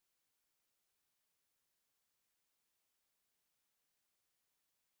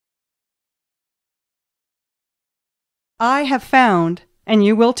I have found, and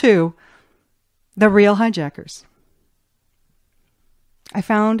you will too, the real hijackers. I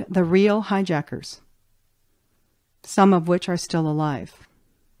found the real hijackers, some of which are still alive.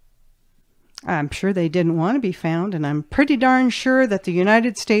 I'm sure they didn't want to be found, and I'm pretty darn sure that the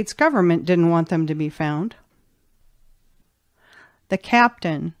United States government didn't want them to be found. The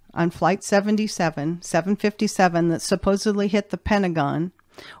captain on Flight 757 that supposedly hit the Pentagon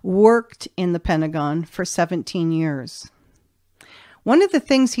worked in the Pentagon for 17 years. One of the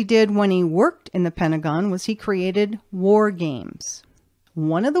things he did when he worked in the Pentagon was he created war games.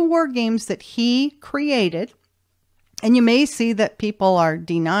 One of the war games that he created, and you may see that people are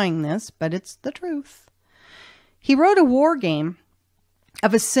denying this, but it's the truth. He wrote a war game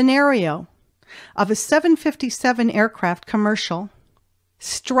of a scenario of a 757 aircraft commercial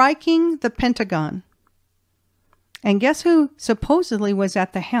striking the Pentagon. And guess who supposedly was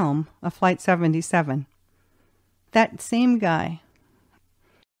at the helm of Flight 77? That same guy.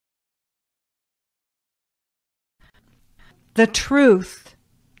 The truth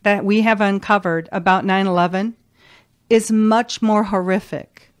that we have uncovered about 9/11 is much more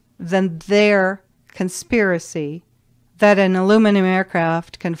horrific than their conspiracy that an aluminum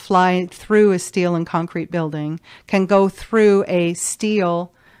aircraft can fly through a steel and concrete building, can go through a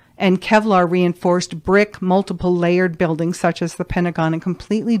steel and Kevlar reinforced brick multiple layered building such as the Pentagon and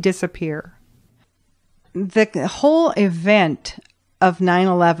completely disappear. The whole event of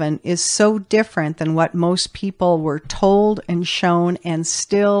 9/11 is so different than what most people were told and shown and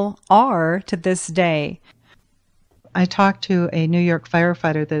still are to this day. I talked to a New York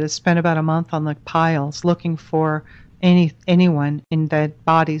firefighter that has spent about a month on the piles looking for anyone in dead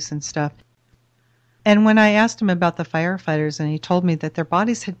bodies and stuff. And when I asked him about the firefighters, and he told me that their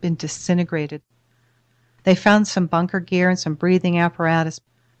bodies had been disintegrated. They found some bunker gear and some breathing apparatus.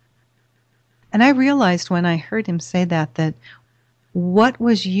 And I realized when I heard him say that what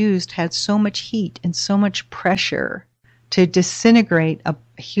was used had so much heat and so much pressure to disintegrate a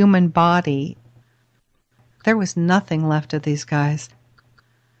human body. There was nothing left of these guys.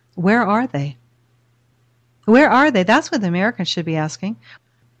 Where are they? Where are they? That's what the Americans should be asking.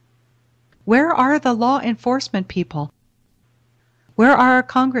 Where are the law enforcement people? Where are our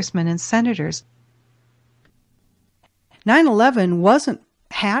congressmen and senators? 9/11 wasn't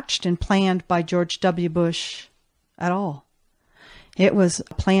hatched and planned by George W. Bush at all. It was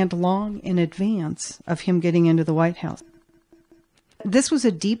planned long in advance of him getting into the White House. This was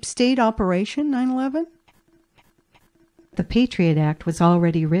a deep state operation, 9/11. The Patriot Act was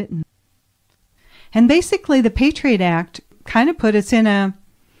already written. And basically the Patriot Act kind of put us in a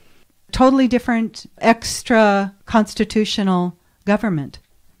totally different extra-constitutional government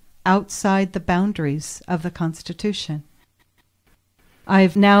outside the boundaries of the Constitution.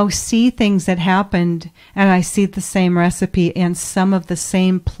 I've now see things that happened, and I see the same recipe and some of the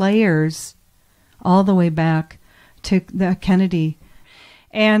same players all the way back to the Kennedy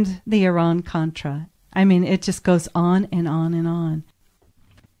and the Iran-Contra. I mean, it just goes on and on and on.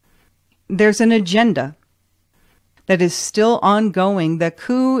 There's an agenda that is still ongoing. The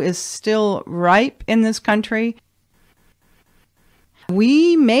coup is still ripe in this country.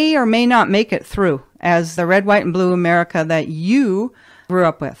 We may or may not make it through as the red, white, and blue America that you grew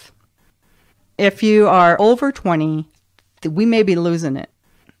up with. If you are over 20, we may be losing it.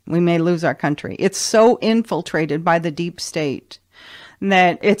 We may lose our country. It's so infiltrated by the deep state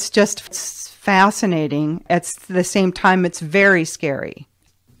that it's just fascinating. At the same time, it's very scary.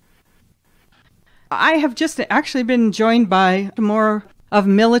 I have just actually been joined by more of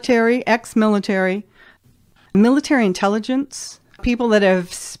military, ex-military, military intelligence, people that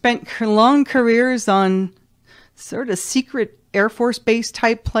have spent long careers on sort of secret Air Force Base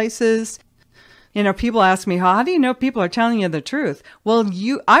type places. You know, people ask me, how do you know people are telling you the truth? Well,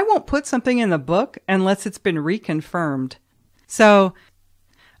 I won't put something in the book unless it's been reconfirmed. So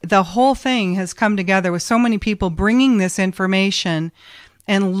the whole thing has come together with so many people bringing this information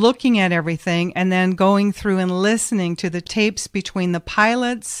and looking at everything and then going through and listening to the tapes between the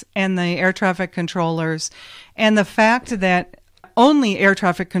pilots and the air traffic controllers, and the fact that only air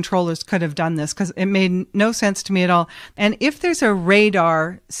traffic controllers could have done this because it made no sense to me at all. And if there's a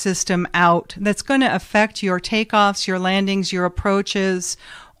radar system out that's going to affect your takeoffs, your landings, your approaches,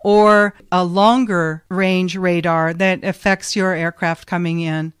 or a longer range radar that affects your aircraft coming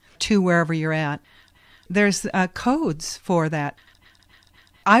in to wherever you're at, there's codes for that.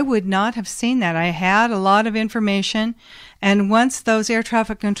 I would not have seen that. I had a lot of information, and once those air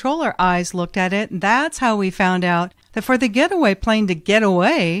traffic controller eyes looked at it, that's how we found out that for the getaway plane to get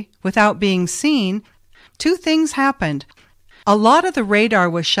away without being seen, two things happened. A lot of the radar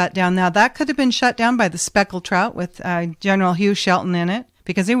was shut down. Now, that could have been shut down by the speckled trout with General Hugh Shelton in it,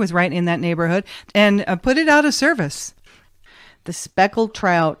 because he was right in that neighborhood, and put it out of service. The speckled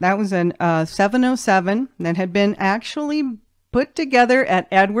trout, that was in 707, that had been actually put together at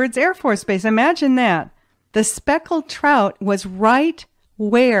Edwards Air Force Base. Imagine that. The speckled trout was right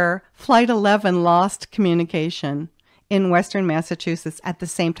where Flight 11 lost communication in western Massachusetts at the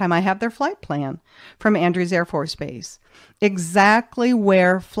same time. I have their flight plan from Andrews Air Force Base. Exactly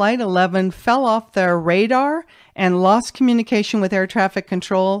where Flight 11 fell off their radar and lost communication with air traffic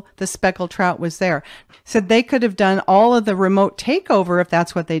control, the speckled trout was there. So they could have done all of the remote takeover if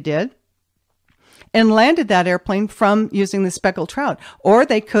that's what they did, and landed that airplane from using the speckled trout. Or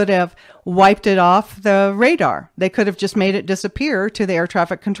they could have wiped it off the radar. They could have just made it disappear to the air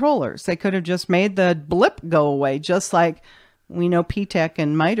traffic controllers. They could have just made the blip go away, just like we know PTEC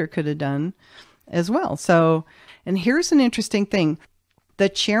and MITRE could have done as well. So, and here's an interesting thing. The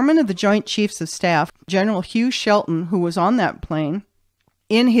chairman of the Joint Chiefs of Staff, General Hugh Shelton, who was on that plane,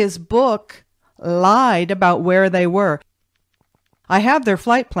 in his book lied about where they were. I have their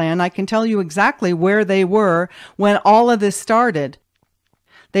flight plan. I can tell you exactly where they were when all of this started.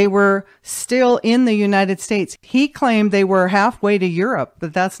 They were still in the United States. He claimed they were halfway to Europe,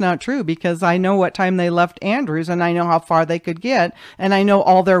 but that's not true, because I know what time they left Andrews, and I know how far they could get, and I know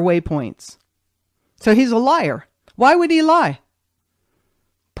all their waypoints. So he's a liar. Why would he lie?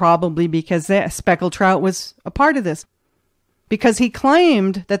 Probably because the speckled trout was a part of this. Because he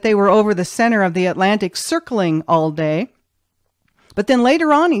claimed that they were over the center of the Atlantic circling all day. But then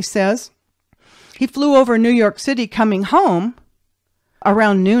later on, he says, he flew over New York City coming home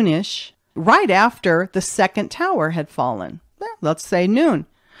around noonish, right after the second tower had fallen. Well, let's say noon.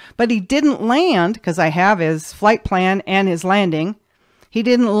 But he didn't land, because I have his flight plan and his landing. He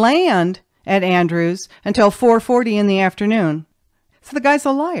didn't land at Andrews until 4:40 in the afternoon. So the guy's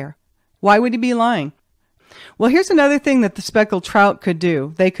a liar. Why would he be lying? Well, here's another thing that the speckled trout could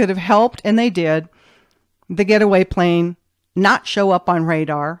do. They could have helped, and they did, the getaway plane not show up on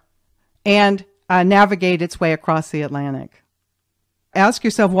radar and navigate its way across the Atlantic. Ask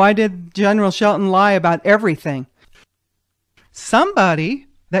yourself, why did General Shelton lie about everything? Somebody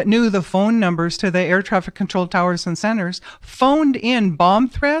that knew the phone numbers to the air traffic control towers and centers phoned in bomb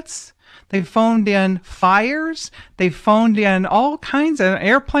threats. They phoned in fires. They phoned in all kinds of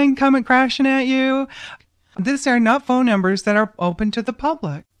airplane coming crashing at you. These are not phone numbers that are open to the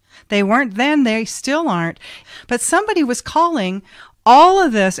public. They weren't then, they still aren't. But somebody was calling all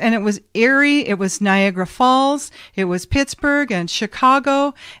of this, and it was Erie, it was Niagara Falls, it was Pittsburgh and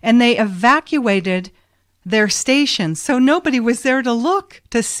Chicago, and they evacuated their stations. So nobody was there to look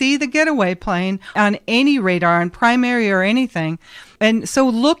to see the getaway plane on any radar, on primary or anything. And so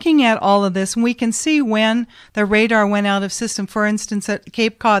looking at all of this, we can see when the radar went out of system, for instance, at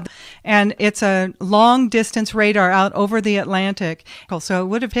Cape Cod, and it's a long distance radar out over the Atlantic. So it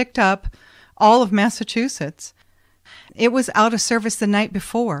would have picked up all of Massachusetts. It was out of service the night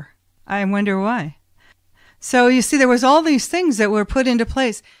before. I wonder why. So you see, there was all these things that were put into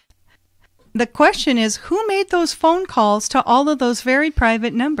place. The question is, who made those phone calls to all of those very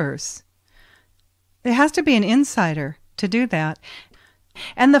private numbers? It has to be an insider to do that.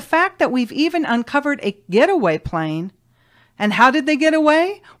 And the fact that we've even uncovered a getaway plane, and how did they get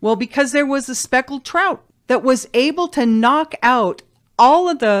away? Well, because there was a speckled trout that was able to knock out all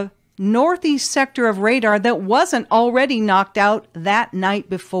of the northeast sector of radar that wasn't already knocked out that night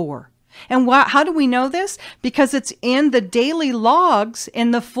before. And how do we know this? Because it's in the daily logs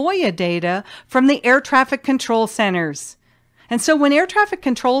in the FOIA data from the air traffic control centers. And so when air traffic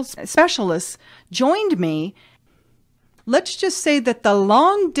control specialists joined me, let's just say that the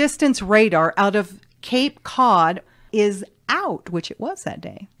long distance radar out of Cape Cod is out, which it was that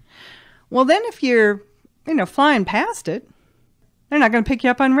day. Well, then if you're, flying past it, they're not going to pick you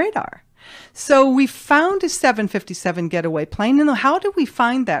up on radar. So we found a 757 getaway plane. And how did we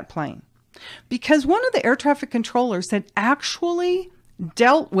find that plane? Because one of the air traffic controllers had actually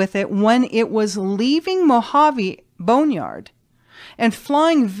dealt with it when it was leaving Mojave Boneyard and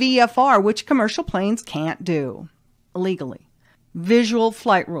flying VFR, which commercial planes can't do legally. Visual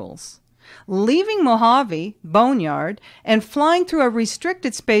flight rules. Leaving Mojave Boneyard and flying through a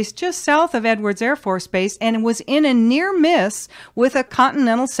restricted space just south of Edwards Air Force Base, and was in a near miss with a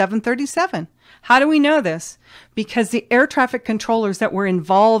Continental 737. How do we know this? Because the air traffic controllers that were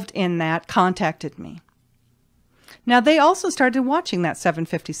involved in that contacted me. Now, they also started watching that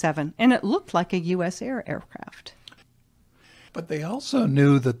 757, and it looked like a U.S. Air aircraft. But they also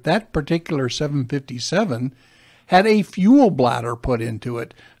knew that that particular 757 had a fuel bladder put into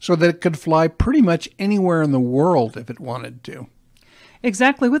it so that it could fly pretty much anywhere in the world if it wanted to.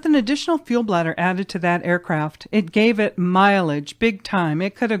 Exactly. With an additional fuel bladder added to that aircraft, it gave it mileage, big time.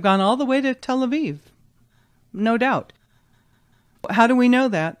 It could have gone all the way to Tel Aviv. No doubt. How do we know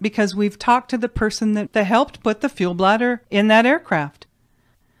that? Because we've talked to the person that helped put the fuel bladder in that aircraft.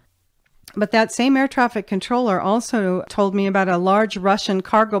 But that same air traffic controller also told me about a large Russian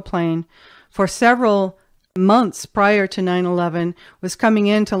cargo plane for several months prior to 9/11 was coming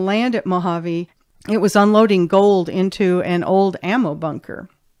in to land at Mojave. It was unloading gold into an old ammo bunker.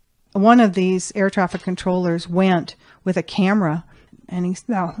 One of these air traffic controllers went with a camera, and he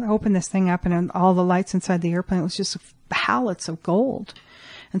opened this thing up, and all the lights inside the airplane, it was just pallets of gold.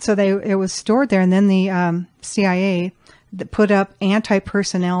 And so it was stored there, and then the CIA put up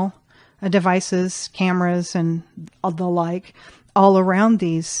anti-personnel devices, cameras, and the like, all around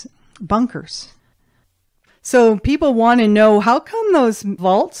these bunkers. So people want to know, how come those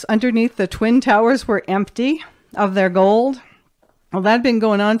vaults underneath the Twin Towers were empty of their gold? Well, that had been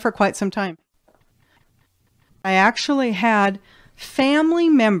going on for quite some time. I actually had family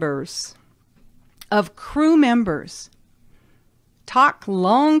members of crew members talk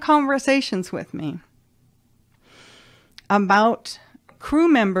long conversations with me about crew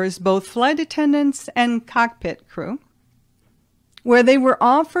members, both flight attendants and cockpit crew, where they were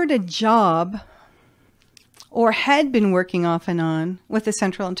offered a job or had been working off and on with the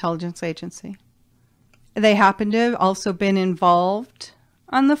Central Intelligence Agency. They happened to have also been involved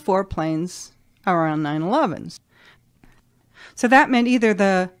on the 4 planes around 9/11. So that meant either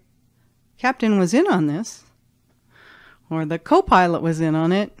the captain was in on this or the co-pilot was in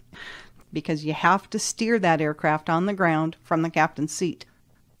on it, because you have to steer that aircraft on the ground from the captain's seat.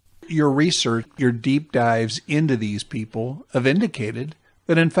 Your research, your deep dives into these people have indicated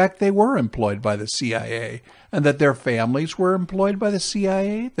that in fact they were employed by the CIA, and that their families were employed by the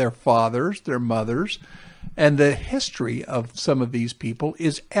CIA, their fathers, their mothers, and the history of some of these people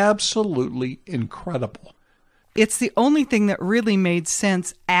is absolutely incredible. It's the only thing that really made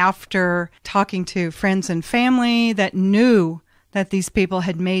sense after talking to friends and family that knew that these people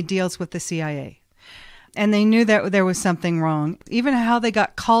had made deals with the CIA. And they knew that there was something wrong. Even how they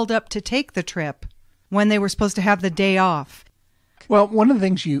got called up to take the trip when they were supposed to have the day off. Well, one of the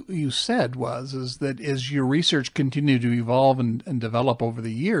things you said is that as your research continued to evolve and develop over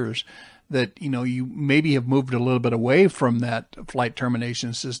the years, that, you maybe have moved a little bit away from that flight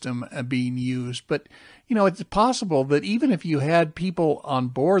termination system being used. But, it's possible that even if you had people on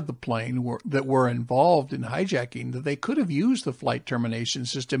board the plane that were involved in hijacking, that they could have used the flight termination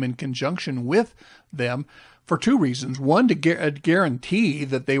system in conjunction with them for 2 reasons. One, to guarantee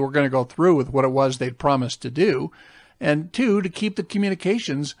that they were going to go through with what it was they'd promised to do. And 2, to keep the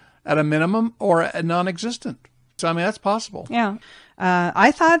communications at a minimum or non-existent. So, that's possible. Yeah.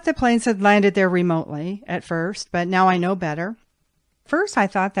 I thought the planes had landed there remotely at first, but now I know better. First, I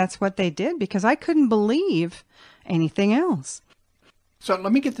thought that's what they did because I couldn't believe anything else. So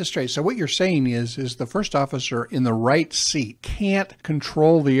let me get this straight. So what you're saying is the first officer in the right seat can't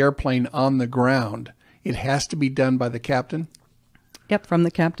control the airplane on the ground. It has to be done by the captain? Yep, from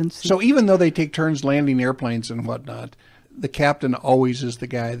the captain's seat. So even though they take turns landing airplanes and whatnot, the captain always is the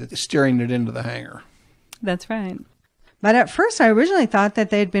guy that's steering it into the hangar. That's right. But at first, I originally thought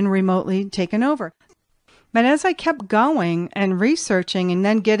that they'd been remotely taken over. But as I kept going and researching and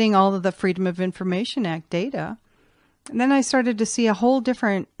then getting all of the Freedom of Information Act data, then I started to see a whole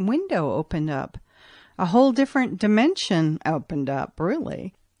different window opened up. A whole different dimension opened up,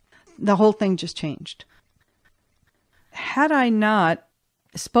 really. The whole thing just changed. Had I not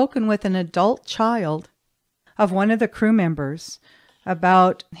spoken with an adult child of one of the crew members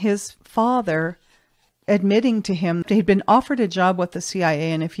about his father admitting to him that he'd been offered a job with the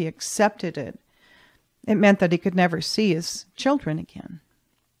CIA, and if he accepted it, it meant that he could never see his children again.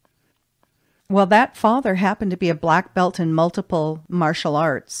 Well, that father happened to be a black belt in multiple martial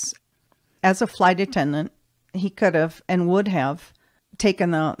arts. As a flight attendant, he could have and would have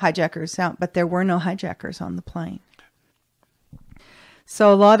taken the hijackers out, but there were no hijackers on the plane.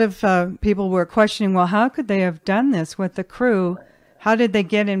 So a lot of people were questioning, well, how could they have done this with the crew? How did they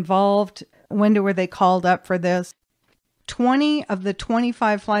get involved? When were they called up for this? 20 of the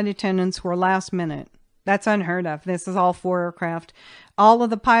 25 flight attendants were last minute. That's unheard of. This is all 4 aircraft. All of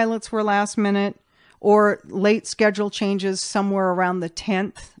the pilots were last minute or late schedule changes somewhere around the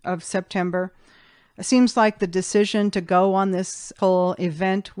 10th of September. It seems like the decision to go on this whole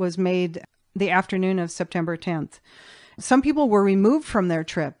event was made the afternoon of September 10th. Some people were removed from their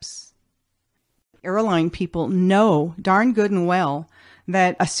trips. Airline people know darn good and well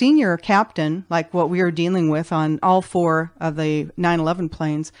that a senior captain, like what we were dealing with on all 4 of the 9/11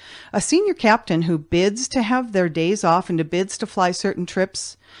 planes, a senior captain who bids to have their days off and bids to fly certain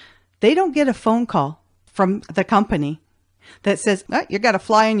trips, they don't get a phone call from the company that says, oh, you got to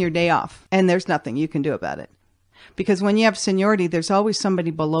fly on your day off, and there's nothing you can do about it. Because when you have seniority, there's always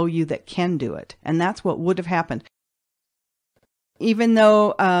somebody below you that can do it, and that's what would have happened. Even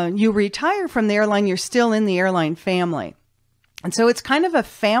though you retire from the airline, you're still in the airline family. And so it's kind of a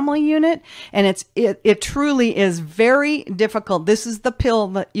family unit, and it truly is very difficult. This is the pill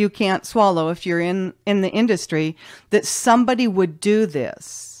that you can't swallow if you're in the industry, that somebody would do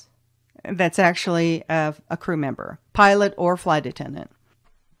this. That's actually a crew member, pilot or flight attendant.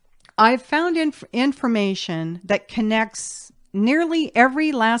 I've found information that connects nearly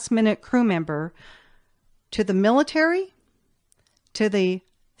every last-minute crew member to the military, to the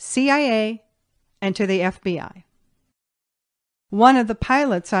CIA, and to the FBI. One of the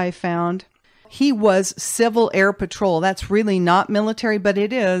pilots I found, he was Civil Air Patrol. That's really not military, but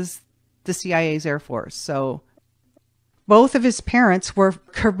it is the CIA's Air Force. So both of his parents were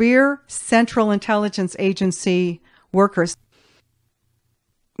career Central Intelligence Agency workers.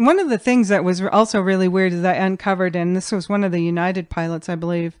 One of the things that was also really weird is I uncovered, and this was one of the United pilots, I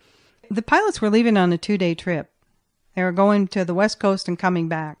believe. The pilots were leaving on a 2-day trip. They were going to the West Coast and coming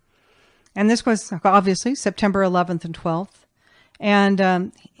back. And this was obviously September 11th and 12th.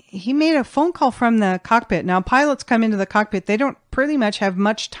 And he made a phone call from the cockpit. Now, pilots come into the cockpit. They don't pretty much have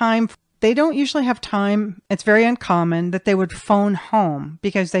much time. They don't usually have time. It's very uncommon that they would phone home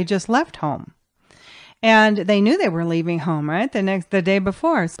because they just left home. And they knew they were leaving home, right? The day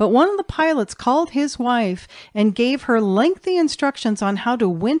before. But one of the pilots called his wife and gave her lengthy instructions on how to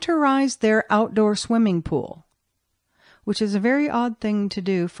winterize their outdoor swimming pool, which is a very odd thing to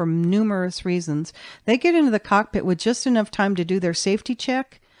do for numerous reasons. They get into the cockpit with just enough time to do their safety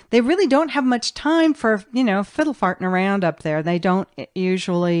check. They really don't have much time for, fiddle farting around up there. They don't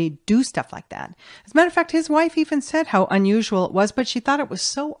usually do stuff like that. As a matter of fact, his wife even said how unusual it was, but she thought it was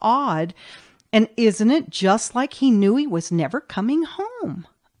so odd. And isn't it just like he knew he was never coming home?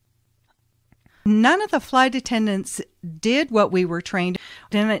 None of the flight attendants did what we were trained,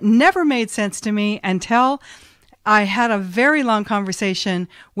 and it never made sense to me until I had a very long conversation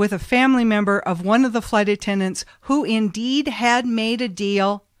with a family member of one of the flight attendants who indeed had made a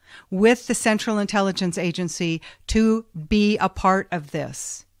deal with the Central Intelligence Agency to be a part of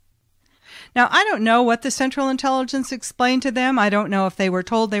this. Now, I don't know what the Central Intelligence explained to them. I don't know if they were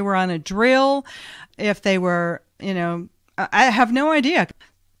told they were on a drill, if they were, I have no idea.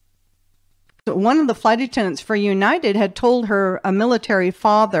 One of the flight attendants for United had told her a military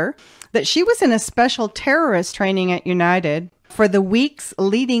father that she was in a special terrorist training at United for the weeks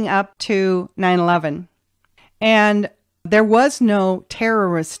leading up to 9/11. And there was no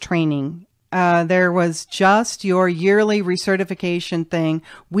terrorist training. There was just your yearly recertification thing.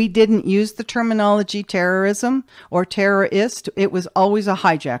 We didn't use the terminology terrorism or terrorist. It was always a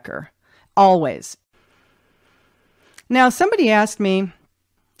hijacker. Always. Now, somebody asked me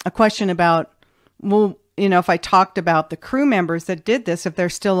a question about, well, if I talked about the crew members that did this, if they're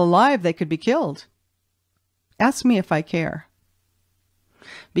still alive, they could be killed. Ask me if I care.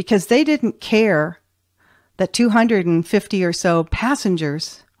 Because they didn't care that 250 or so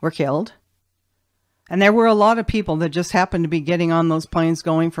passengers were killed. And there were a lot of people that just happened to be getting on those planes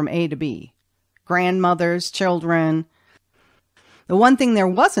going from A to B. Grandmothers, children. The one thing there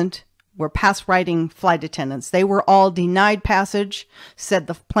wasn't were pass-riding flight attendants. They were all denied passage, said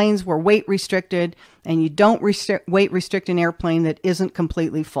the planes were weight restricted, and you don't weight restrict an airplane that isn't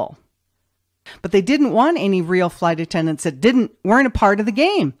completely full. But they didn't want any real flight attendants that weren't a part of the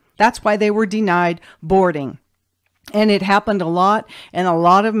game. That's why they were denied boarding. And it happened a lot, and a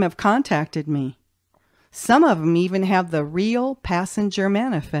lot of them have contacted me. Some of them even have the real passenger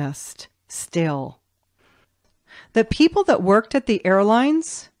manifest still. The people that worked at the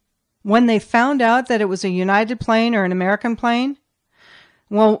airlines, when they found out that it was a United plane or an American plane,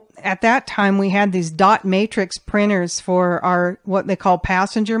 well, at that time we had these dot matrix printers for our, what they call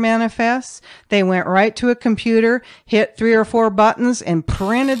passenger manifests. They went right to a computer, hit 3 or 4 buttons, and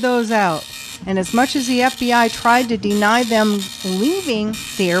printed those out. And as much as the FBI tried to deny them leaving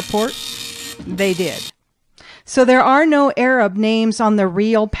the airport, they did. So there are no Arab names on the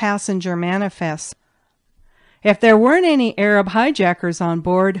real passenger manifests. If there weren't any Arab hijackers on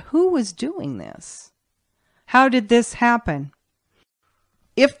board, who was doing this? How did this happen?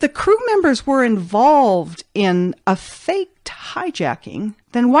 If the crew members were involved in a faked hijacking,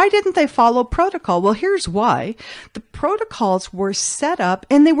 then why didn't they follow protocol? Well, here's why. The protocols were set up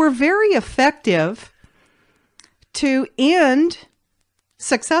and they were very effective to end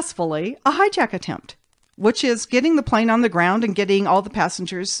successfully a hijack attempt, which is getting the plane on the ground and getting all the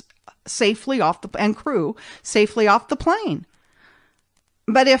passengers safely off and crew safely off the plane.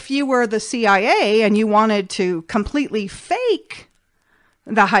 But if you were the CIA and you wanted to completely fake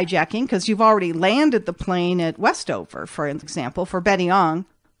the hijacking, because you've already landed the plane at Westover, for example, for Betty Ong,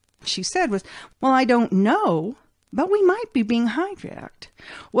 she said was, well, I don't know, but we might be being hijacked.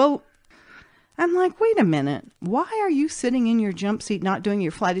 Well, I'm like, wait a minute. Why are you sitting in your jump seat not doing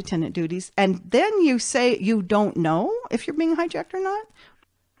your flight attendant duties? And then you say you don't know if you're being hijacked or not?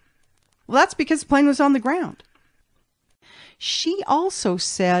 Well, that's because the plane was on the ground. She also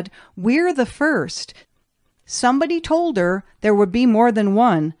said, we're the first. Somebody told her there would be more than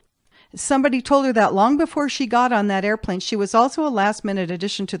one. Somebody told her that long before she got on that airplane. She was also a last-minute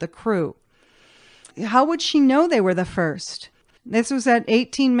addition to the crew. How would she know they were the first? This was at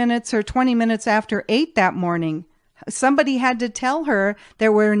 18 minutes or 20 minutes after 8 that morning. Somebody had to tell her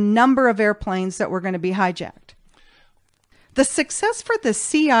there were a number of airplanes that were going to be hijacked. The success for the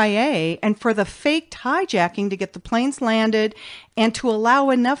CIA and for the faked hijacking to get the planes landed and to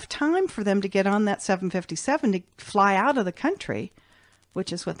allow enough time for them to get on that 757 to fly out of the country,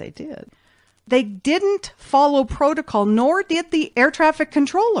 which is what they did. They didn't follow protocol, nor did the air traffic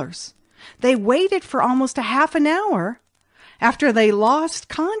controllers. They waited for almost a half an hour after they lost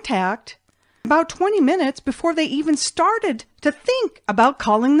contact, about 20 minutes before they even started to think about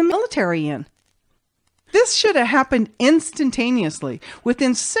calling the military in. This should have happened instantaneously,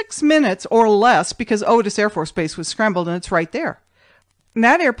 within 6 minutes or less, because Otis Air Force Base was scrambled and it's right there. And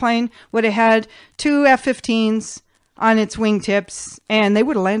that airplane would have had 2 F-15s on its wingtips, and they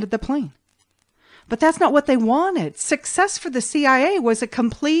would have landed the plane. But that's not what they wanted. Success for the CIA was a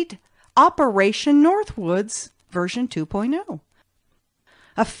complete Operation Northwoods version 2.0.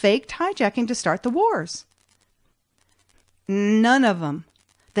 A faked hijacking to start the wars. None of them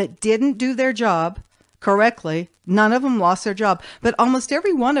that didn't do their job correctly, none of them lost their job, but almost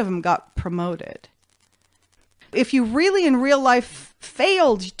every one of them got promoted. If you really in real life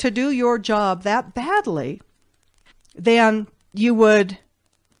failed to do your job that badly, then you would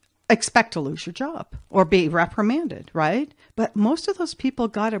expect to lose your job or be reprimanded, right? But most of those people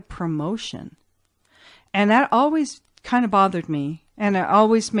got a promotion. And that always kind of bothered me. And it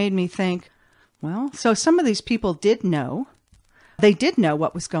always made me think, well, so some of these people did know. They did know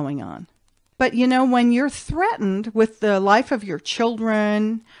what was going on. But, you know, when you're threatened with the life of your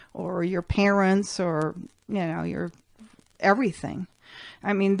children or your parents or, you know, your everything,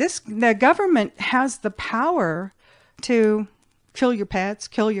 I mean, the government has the power to kill your pets,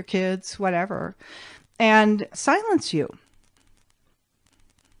 kill your kids, whatever, and silence you.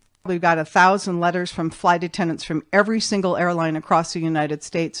 We've got 1,000 letters from flight attendants from every single airline across the United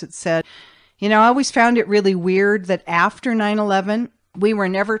States that said, you know, I always found it really weird that after 9/11, we were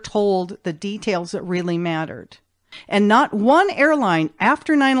never told the details that really mattered. And not one airline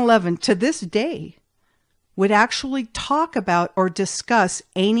after 9/11 to this day would actually talk about or discuss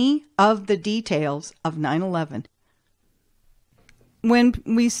any of the details of 9/11. When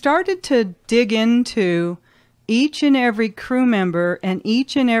we started to dig into each and every crew member and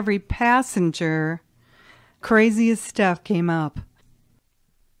each and every passenger, craziest stuff came up.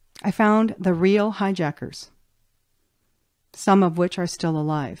 I found the real hijackers, some of which are still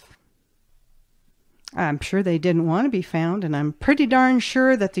alive. I'm sure they didn't want to be found, and I'm pretty darn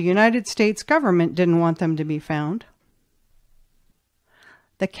sure that the United States government didn't want them to be found.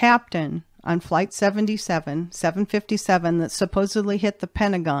 The captain on Flight 757 that supposedly hit the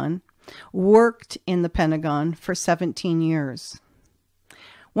Pentagon worked in the Pentagon for 17 years.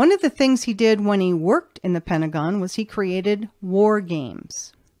 One of the things he did when he worked in the Pentagon was he created war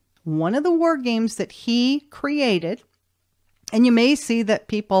games. One of the war games that he created, and you may see that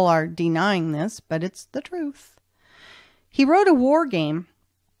people are denying this, but it's the truth. He wrote a war game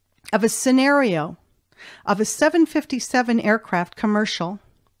of a scenario of a 757 aircraft commercial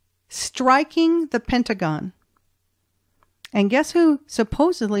striking the Pentagon. And guess who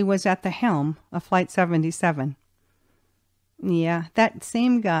supposedly was at the helm of Flight 77? Yeah, that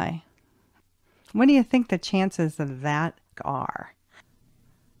same guy. What do you think the chances of that are?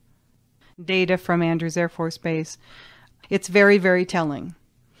 Data from Andrews Air Force Base. It's very, very telling.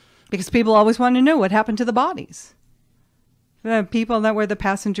 Because people always want to know what happened to the bodies. The people that were the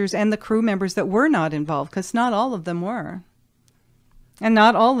passengers and the crew members that were not involved, because not all of them were. And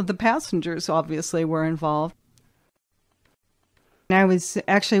not all of the passengers, obviously, were involved. I was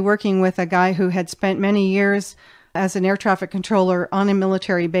actually working with a guy who had spent many years as an air traffic controller on a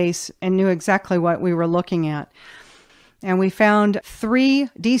military base and knew exactly what we were looking at. And we found 3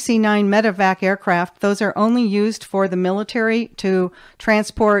 DC-9 medevac aircraft. Those are only used for the military to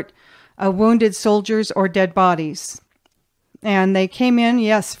transport wounded soldiers or dead bodies. And they came in,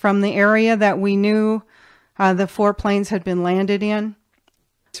 yes, from the area that we knew the 4 planes had been landed in.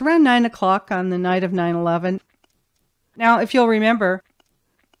 It's around 9 o'clock on the night of 9/11. Now, if you'll remember,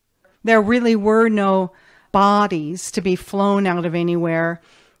 there really were no bodies to be flown out of anywhere.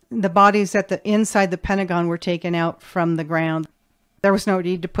 The bodies inside the Pentagon were taken out from the ground. There was no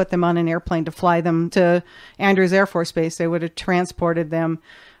need to put them on an airplane to fly them to Andrews Air Force Base. They would have transported them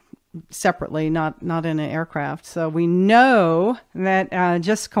separately, not in an aircraft. So we know that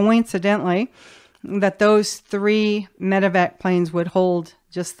just coincidentally that those 3 medevac planes would hold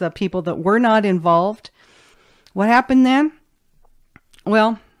just the people that were not involved. What happened then?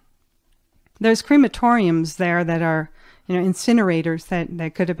 Well, there's crematoriums there that are, incinerators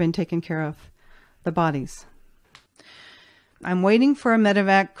that could have been taking care of the bodies. I'm waiting for a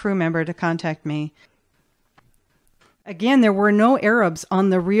medevac crew member to contact me. Again, there were no Arabs on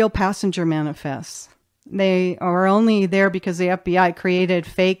the real passenger manifests. They are only there because the FBI created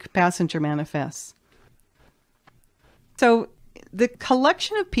fake passenger manifests. So the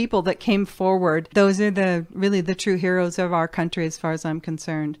collection of people that came forward, those are really the true heroes of our country as far as I'm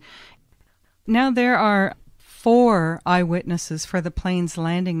concerned. Now there are 4 eyewitnesses for the planes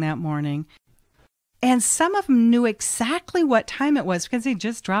landing that morning. And some of them knew exactly what time it was because they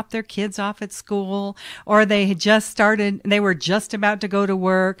just dropped their kids off at school, or they were just about to go to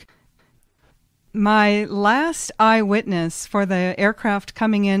work. My last eyewitness for the aircraft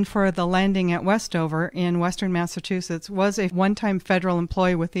coming in for the landing at Westover in western Massachusetts was a one-time federal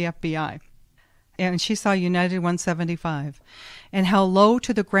employee with the FBI. And she saw United 175 and how low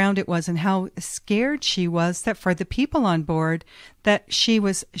to the ground it was and how scared she was that for the people on board that she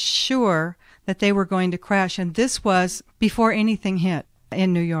was sure that they were going to crash. And this was before anything hit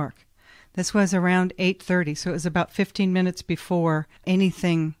in New York. This was around 8:30, so it was about 15 minutes before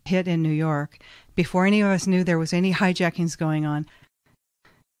anything hit in New York, before any of us knew there was any hijackings going on.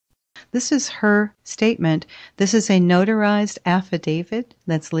 This is her statement. This is a notarized affidavit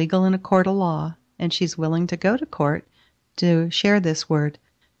that's legal in a court of law, and she's willing to go to court to share this word.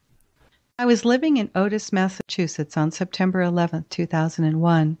 I was living in Otis, Massachusetts on September 11,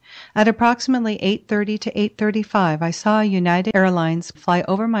 2001. At approximately 8:30 to 8:35, I saw United Airlines fly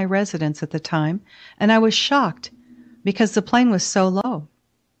over my residence at the time, and I was shocked because the plane was so low.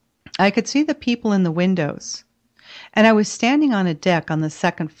 I could see the people in the windows, and I was standing on a deck on the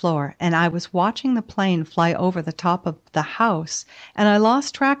 2nd floor, and I was watching the plane fly over the top of the house, and I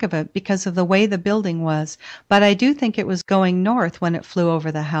lost track of it because of the way the building was, but I do think it was going north when it flew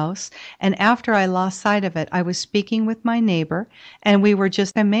over the house, and after I lost sight of it, I was speaking with my neighbor, and we were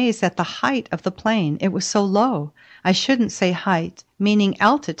just amazed at the height of the plane. It was so low. I shouldn't say height, meaning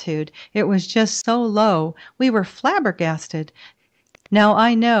altitude. It was just so low. We were flabbergasted. Now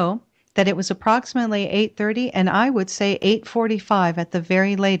I know that it was approximately 8:30, and I would say 8:45 at the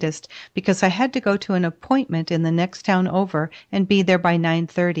very latest, because I had to go to an appointment in the next town over and be there by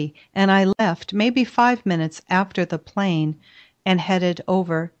 9:30, and I left maybe 5 minutes after the plane and headed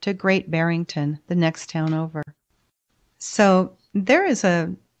over to Great Barrington, the next town over. So there is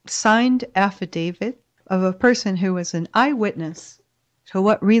a signed affidavit of a person who was an eyewitness to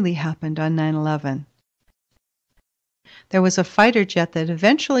what really happened on 9/11. There was a fighter jet that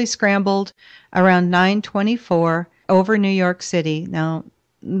eventually scrambled around 9:24 over New York City. Now,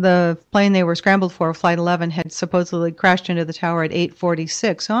 the plane they were scrambled for, Flight 11, had supposedly crashed into the tower at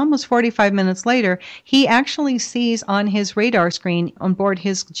 8:46. So almost 45 minutes later, he actually sees on his radar screen on board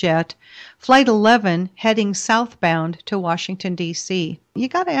his jet, Flight 11 heading southbound to Washington, D.C. You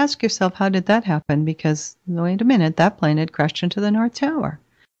got to ask yourself, how did that happen? Because, wait a minute, that plane had crashed into the North Tower.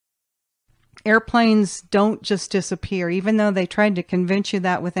 Airplanes don't just disappear, even though they tried to convince you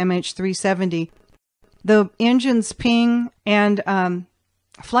that with MH370. The engines ping, and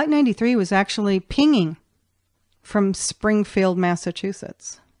Flight 93 was actually pinging from Springfield,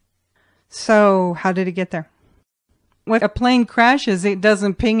 Massachusetts. So how did it get there? When a plane crashes, it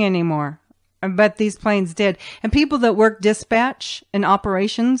doesn't ping anymore. But these planes did. And people that work dispatch and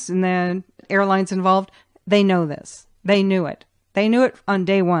operations and the airlines involved, they know this. They knew it. They knew it on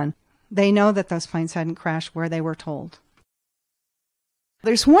day one. They know that those planes hadn't crashed where they were told.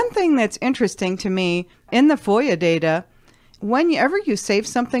 There's one thing that's interesting to me in the FOIA data. Whenever you save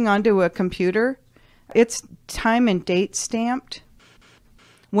something onto a computer, it's time and date stamped.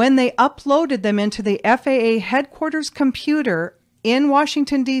 When they uploaded them into the FAA headquarters computer in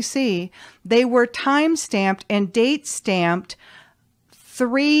Washington, D.C., they were time stamped and date stamped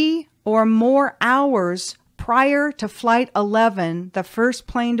 3 or more hours prior to Flight 11, the first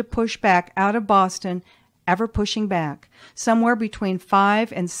plane to push back out of Boston, ever pushing back, somewhere between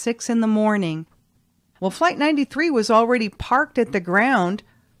 5 and 6 in the morning. Well, Flight 93 was already parked at the ground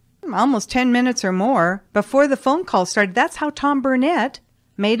almost 10 minutes or more before the phone call started. That's how Tom Burnett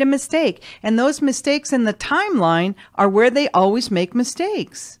made a mistake. And those mistakes in the timeline are where they always make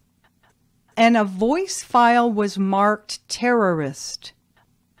mistakes. And a voice file was marked terrorist.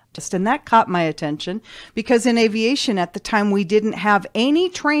 And that caught my attention because in aviation at the time we didn't have any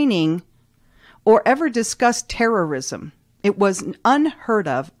training or ever discussed terrorism. It was unheard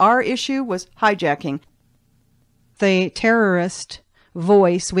of. Our issue was hijacking. The terrorist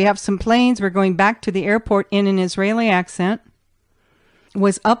voice, we have some planes, we're going back to the airport in an Israeli accent,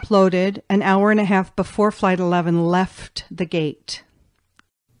 was uploaded an hour and a half before Flight 11 left the gate.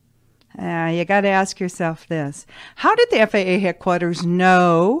 You got to ask yourself this. How did the FAA headquarters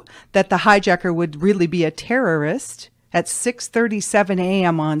know that the hijacker would really be a terrorist at 6:37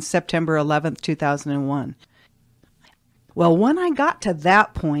 a.m. on September 11th, 2001? Well, when I got to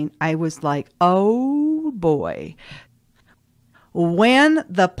that point, I was like, oh boy. When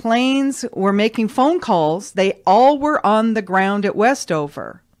the planes were making phone calls, they all were on the ground at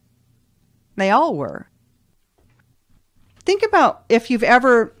Westover. They all were. Think about if you've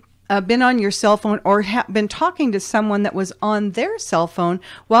ever been on your cell phone or been talking to someone that was on their cell phone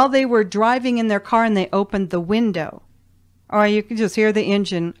while they were driving in their car and they opened the window. Or you can just hear the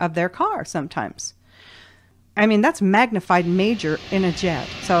engine of their car sometimes. I mean, that's magnified major in a jet.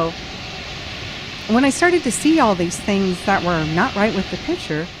 So when I started to see all these things that were not right with the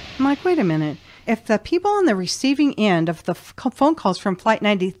picture, I'm like, wait a minute. If the people on the receiving end of the phone calls from Flight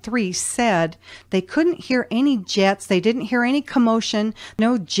 93 said they couldn't hear any jets, they didn't hear any commotion,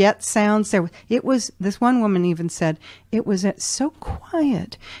 no jet sounds, this one woman even said, it was so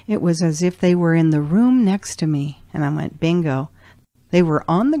quiet. It was as if they were in the room next to me. And I went, bingo. They were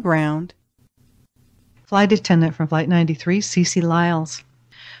on the ground. Flight attendant from Flight 93, Cece Lyles.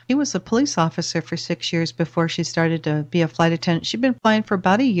 She was a police officer for 6 years before she started to be a flight attendant. She'd been flying for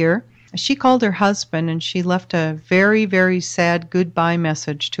about a year. She called her husband and she left a very, very sad goodbye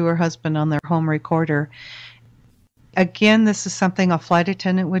message to her husband on their home recorder. Again, this is something a flight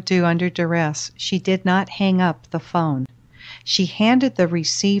attendant would do under duress. She did not hang up the phone. She handed the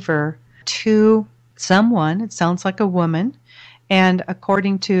receiver to someone, it sounds like a woman, and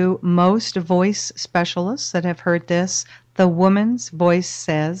according to most voice specialists that have heard this, the woman's voice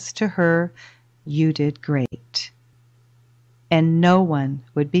says to her, "You did great." And no one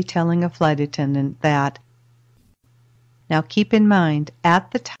would be telling a flight attendant that. Now keep in mind,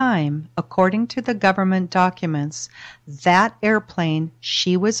 at the time, according to the government documents, that airplane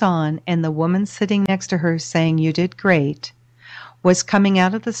she was on and the woman sitting next to her saying, "You did great," was coming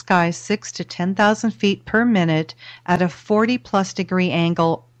out of the sky 6,000 to 10,000 feet per minute at a 40-plus degree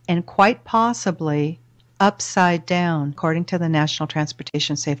angle and quite possibly upside down, according to the National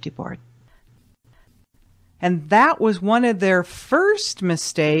Transportation Safety Board. And that was one of their first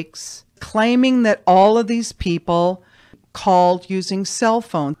mistakes, claiming that all of these people called using cell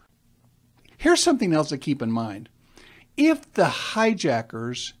phones. Here's something else to keep in mind. If the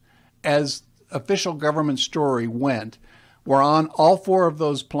hijackers, as official government story went, were on all four of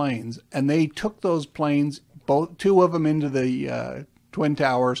those planes, and they took those planes, two of them into the Twin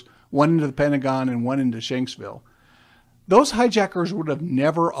Towers, one into the Pentagon and one into Shanksville, those hijackers would have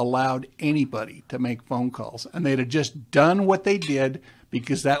never allowed anybody to make phone calls. And they'd have just done what they did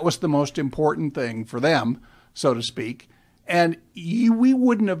because that was the most important thing for them, so to speak. And we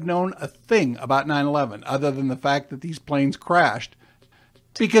wouldn't have known a thing about 9/11 other than the fact that these planes crashed.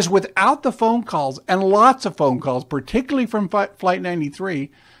 Because without the phone calls, and lots of phone calls, particularly from Flight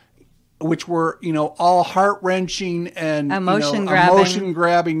 93, which were, all heart-wrenching and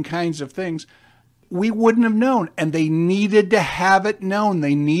emotion-grabbing kinds of things, we wouldn't have known. And they needed to have it known.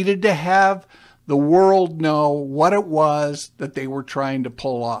 They needed to have the world know what it was that they were trying to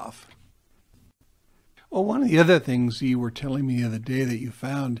pull off. Well, one of the other things you were telling me the other day that you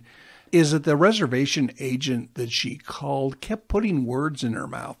found is that the reservation agent that she called kept putting words in her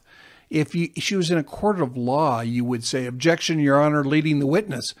mouth. If she was in a court of law, you would say, "Objection, Your Honor, leading the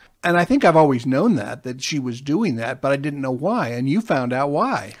witness." And I think I've always known that she was doing that, but I didn't know why. And you found out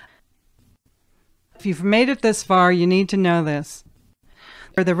why. If you've made it this far, you need to know this.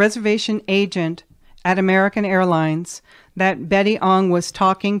 The reservation agent at American Airlines that Betty Ong was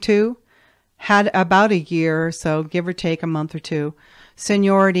talking to had about a year or so, give or take a month or two,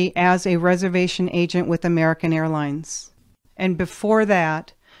 seniority as a reservation agent with American Airlines. And before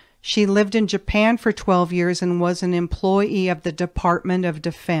that, she lived in Japan for 12 years and was an employee of the Department of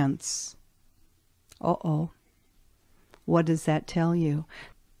Defense. Uh-oh. What does that tell you?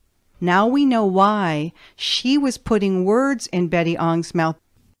 Now we know why she was putting words in Betty Ong's mouth.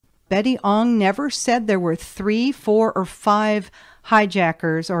 Betty Ong never said there were 3, 4, or 5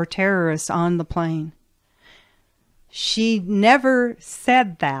 hijackers or terrorists on the plane. She never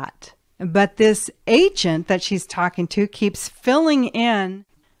said that. But this agent that she's talking to keeps filling in.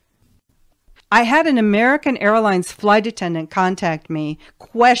 I had an American Airlines flight attendant contact me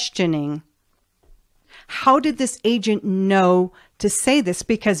questioning, how did this agent know to say this?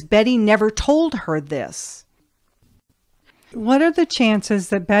 Because Betty never told her this. What are the chances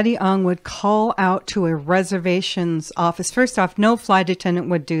that Betty Ong would call out to a reservations office? First off, no flight attendant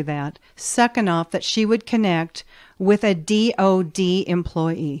would do that. Second off, that she would connect with a DOD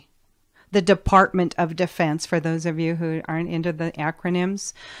employee, the Department of Defense, for those of you who aren't into the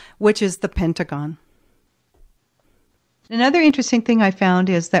acronyms, which is the Pentagon. Another interesting thing I found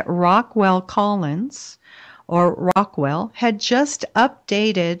is that Rockwell Collins, or Rockwell, had just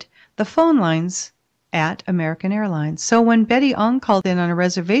updated the phone lines at American Airlines. So when Betty Ong called in on a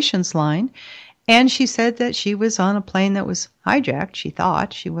reservations line, and she said that she was on a plane that was hijacked, she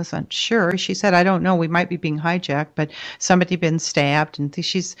thought, she wasn't sure. She said, I don't know, we might be being hijacked, but somebody been stabbed. And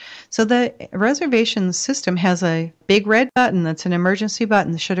so the reservation system has a big red button that's an emergency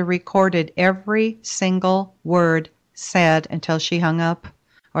button that should have recorded every single word said until she hung up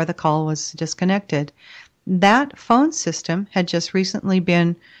or the call was disconnected. That phone system had just recently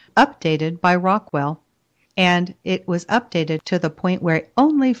been updated by Rockwell, and it was updated to the point where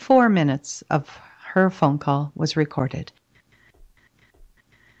only 4 minutes of her phone call was recorded.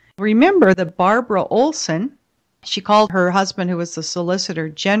 Remember that Barbara Olson, she called her husband, who was the Solicitor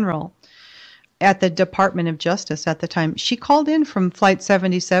General at the Department of Justice at the time. She called in from Flight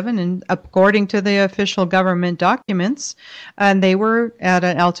 77, and according to the official government documents, and they were at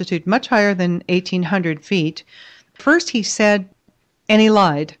an altitude much higher than 1,800 feet. First he said, and he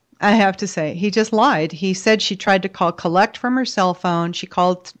lied, I have to say. He just lied. He said she tried to call collect from her cell phone. She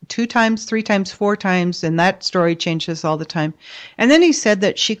called 2 times, 3 times, 4 times, and that story changes all the time. And then he said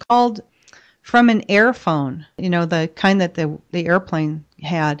that she called from an airphone, the kind that the airplane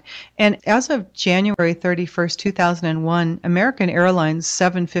had. And as of January 31st, 2001, American Airlines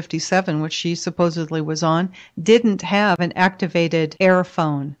 757, which she supposedly was on, didn't have an activated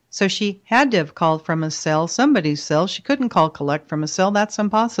airphone. So she had to have called from a cell, somebody's cell. She couldn't call collect from a cell. That's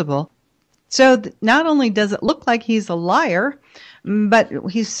impossible. So not only does it look like he's a liar, but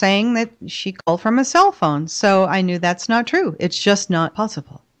he's saying that she called from a cell phone. So I knew that's not true. It's just not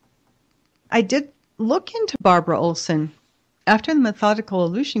possible. I did look into Barbara Olson. After the Methodical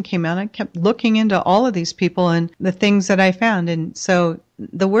Illusion came out, I kept looking into all of these people and the things that I found. And so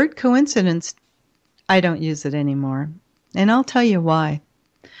the word coincidence, I don't use it anymore. And I'll tell you why.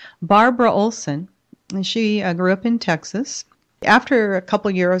 Barbara Olson, she grew up in Texas. After a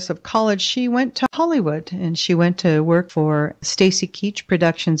couple years of college, she went to Hollywood, and she went to work for Stacy Keach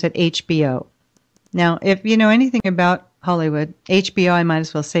Productions at HBO. Now, if you know anything about Hollywood, HBO, I might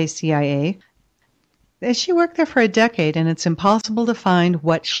as well say CIA. She worked there for a decade, and it's impossible to find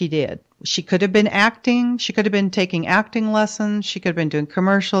what she did. She could have been acting. She could have been taking acting lessons. She could have been doing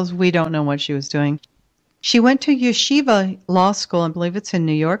commercials. We don't know what she was doing. She went to Yeshiva Law School. I believe it's in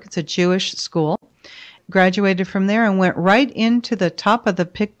New York. It's a Jewish school. Graduated from there and went right into the top of the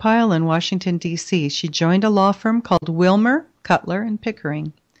pig pile in Washington, D.C. She joined a law firm called Wilmer, Cutler, and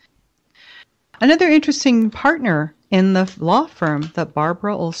Pickering. Another interesting partner in the law firm that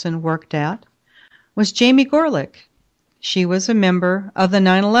Barbara Olson worked at was Jamie Gorelick. She was a member of the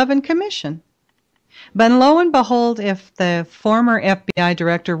 9/11 Commission. But lo and behold, if the former FBI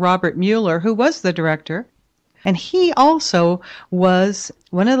director Robert Mueller, who was the director, and he also was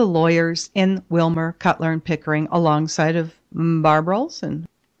one of the lawyers in Wilmer, Cutler, and Pickering alongside of Barbara Olson.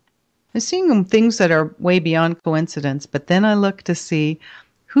 I'm seeing things that are way beyond coincidence, but then I look to see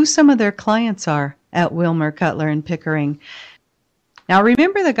who some of their clients are at Wilmer, Cutler, and Pickering. Now,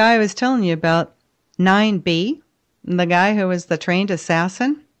 remember the guy I was telling you about, 9B, the guy who was the trained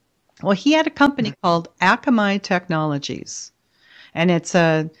assassin? Well, he had a company called Akamai Technologies, and it's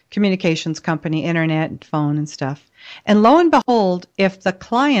a communications company, internet and phone and stuff. And lo and behold, if the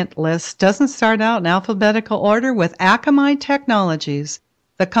client list doesn't start out in alphabetical order with Akamai Technologies,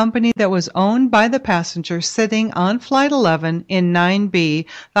 the company that was owned by the passenger sitting on Flight 11 in 9B,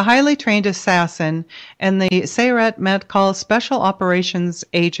 the highly trained assassin, and the Sayeret Matkal Special Operations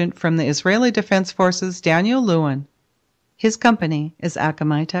Agent from the Israeli Defense Forces, Daniel Lewin. His company is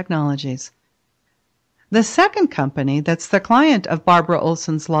Akamai Technologies. The second company that's the client of Barbara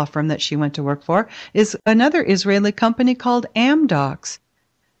Olson's law firm that she went to work for is another Israeli company called Amdocs.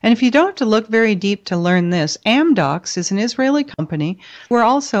 And if you don't have to look very deep to learn this, Amdocs is an Israeli company. We're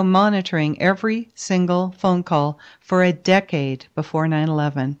also monitoring every single phone call for a decade before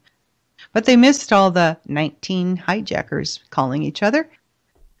 9/11. But they missed all the 19 hijackers calling each other.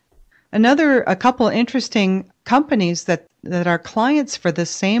 A couple interesting companies that are clients for the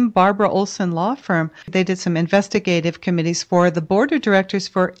same Barbara Olson law firm, they did some investigative committees for the board of directors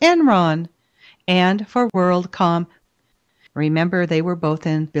for Enron and for WorldCom. Remember, they were both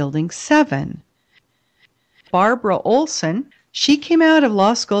in Building 7. Barbara Olson, she came out of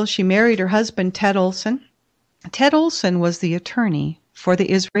law school. She married her husband, Ted Olson. Ted Olson was the attorney for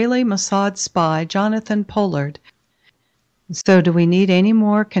the Israeli Mossad spy, Jonathan Pollard. So do we need any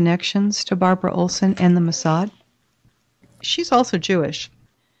more connections to Barbara Olson and the Mossad? She's also Jewish.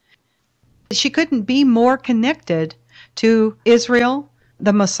 She couldn't be more connected to Israel,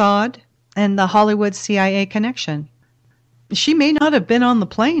 the Mossad, and the Hollywood CIA connection. She may not have been on the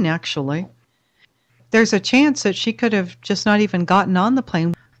plane, actually. There's a chance that she could have just not even gotten on the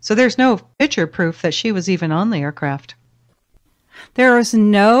plane. So there's no picture proof that she was even on the aircraft. There is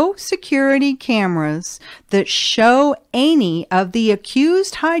no security cameras that show any of the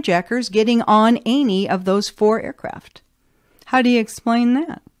accused hijackers getting on any of those 4 aircraft. How do you explain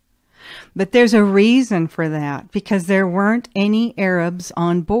that? But there's a reason for that, because there weren't any Arabs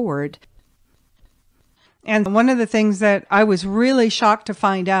on board. And one of the things that I was really shocked to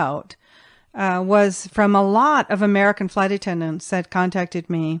find out was from a lot of American flight attendants that contacted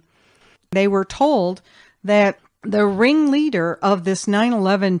me. They were told that the ringleader of this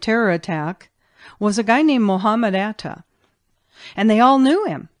 9/11 terror attack was a guy named Mohammed Atta. And they all knew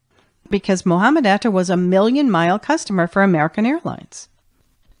him because Mohammed Atta was a million-mile customer for American Airlines.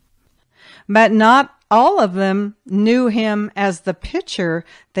 But not all of them knew him as the picture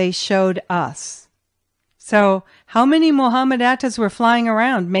they showed us. So how many Mohammed Attas were flying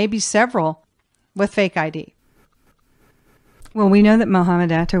around? Maybe several with fake ID. Well, we know that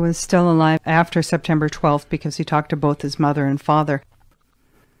Mohammed Atta was still alive after September 12th because he talked to both his mother and father.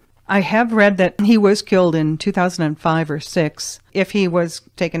 I have read that he was killed in 2005 or 6, if he was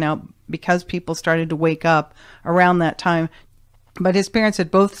taken out because people started to wake up around that time. But his parents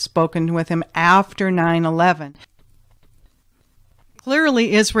had both spoken with him after 9/11.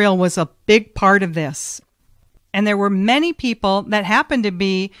 Clearly, Israel was a big part of this. And there were many people that happened to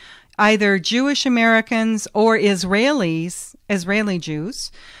be either Jewish Americans or Israelis, Israeli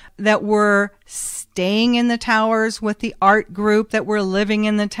Jews, that were staying in the towers with the art group, that were living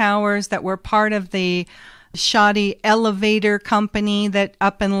in the towers, that were part of the shoddy elevator company that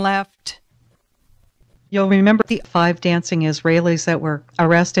up and left. You'll remember the 5 dancing Israelis that were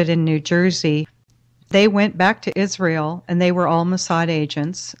arrested in New Jersey. They went back to Israel, and they were all Mossad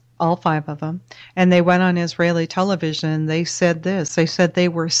agents, all 5 of them. And they went on Israeli television, and they said this. They said they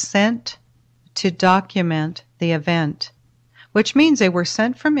were sent to document the event, which means they were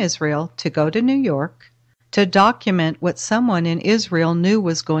sent from Israel to go to New York to document what someone in Israel knew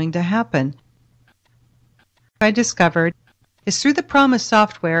was going to happen. I discovered is through the Promise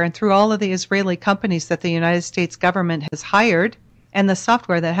software and through all of the Israeli companies that the United States government has hired and the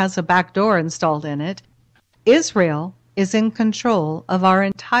software that has a backdoor installed in it, Israel is in control of our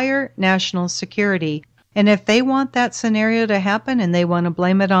entire national security. And if they want that scenario to happen and they want to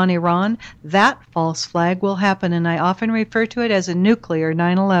blame it on Iran, that false flag will happen. And I often refer to it as a nuclear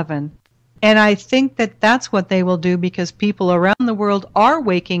 9/11. And I think that that's what they will do because people around the world are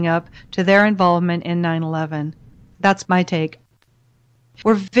waking up to their involvement in 9/11. That's my take.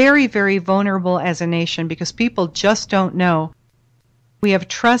 We're very, very vulnerable as a nation because people just don't know. We have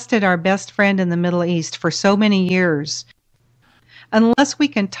trusted our best friend in the Middle East for so many years. Unless we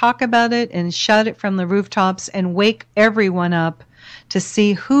can talk about it and shout it from the rooftops and wake everyone up to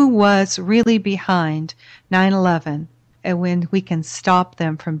see who was really behind 9/11 and when we can stop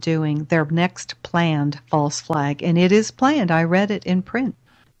them from doing their next planned false flag. And it is planned. I read it in print.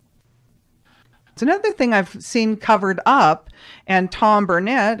 It's another thing I've seen covered up, and Tom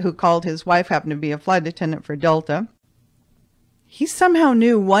Burnett, who called his wife, happened to be a flight attendant for Delta, he somehow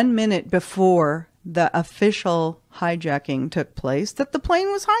knew 1 minute before the official hijacking took place that the plane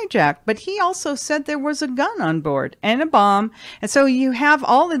was hijacked. But he also said there was a gun on board and a bomb. And so you have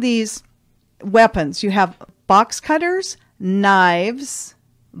all of these weapons. You have box cutters, knives,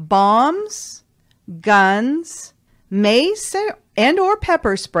 bombs, guns, mace and or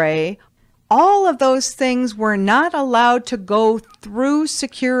pepper spray. All of those things were not allowed to go through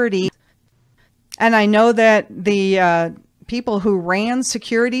security. And I know that the people who ran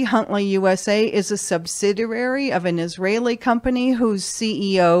security, Huntley USA, is a subsidiary of an Israeli company whose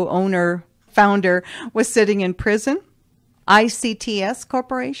CEO, owner, founder was sitting in prison. ICTS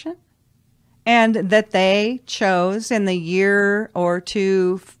Corporation, and that they chose in the year or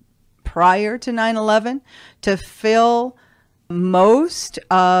two prior to 9/11 to fill most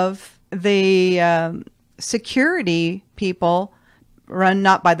of the security people run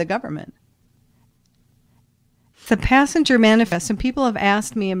not by the government. The passenger manifest, and people have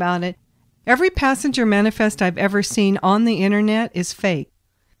asked me about it. Every passenger manifest I've ever seen on the internet is fake.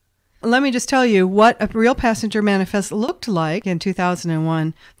 Let me just tell you what a real passenger manifest looked like in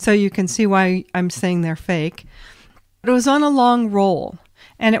 2001, so you can see why I'm saying they're fake. It was on a long roll,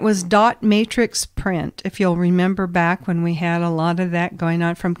 and it was dot matrix print, if you'll remember back when we had a lot of that going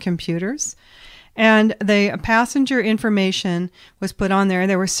on from computers. And the passenger information was put on there.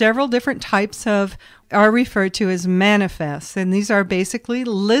 There were several different types are referred to as manifests. And these are basically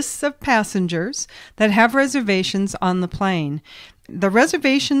lists of passengers that have reservations on the plane. The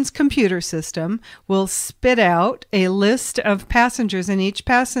reservations computer system will spit out a list of passengers, and each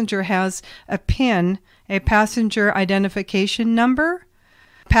passenger has a PIN, a passenger identification number,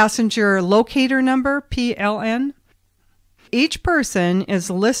 passenger locator number, PLN. Each person is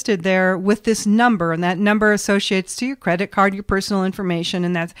listed there with this number, and that number associates to your credit card, your personal information,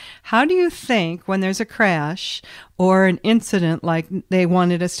 and that's how do you think when there's a crash or an incident like they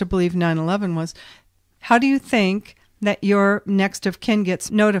wanted us to believe 9/11 was, how do you think that your next of kin gets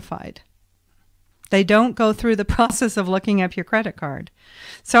notified? They don't go through the process of looking up your credit card.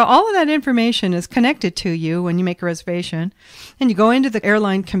 So all of that information is connected to you when you make a reservation, and you go into the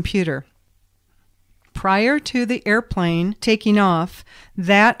airline computer. Prior to the airplane taking off,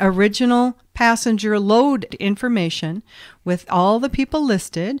 that original passenger load information with all the people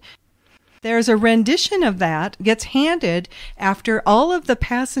listed, there's a rendition of that gets handed after all of the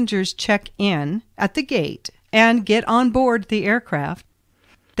passengers check in at the gate and get on board the aircraft.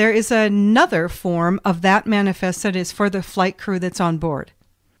 There is another form of that manifest that is for the flight crew that's on board.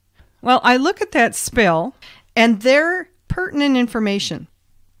 Well, I look at that spill, and their pertinent information.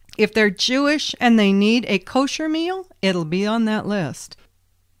 If they're Jewish and they need a kosher meal, it'll be on that list.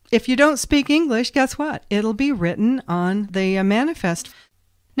 If you don't speak English, guess what? It'll be written on the manifest.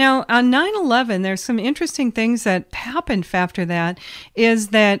 Now, on 9/11, there's some interesting things that happened after that, is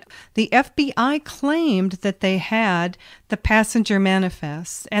that the FBI claimed that they had the passenger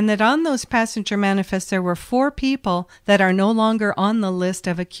manifests, and that on those passenger manifests there were 4 people that are no longer on the list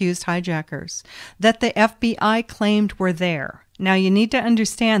of accused hijackers, that the FBI claimed were there. Now, you need to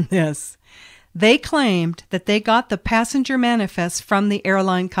understand this. They claimed that they got the passenger manifests from the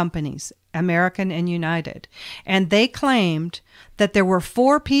airline companies, American and United. And they claimed that there were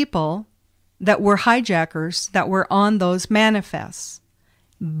 4 people that were hijackers that were on those manifests.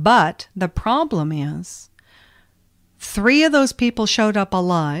 But the problem is, 3 of those people showed up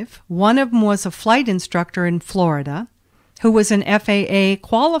alive. One of them was a flight instructor in Florida who was an FAA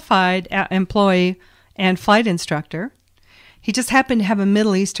qualified employee and flight instructor. He just happened to have a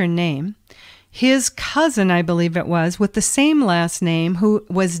Middle Eastern name. His cousin, I believe it was, with the same last name, who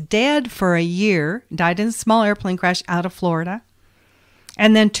was dead for a year, died in a small airplane crash out of Florida.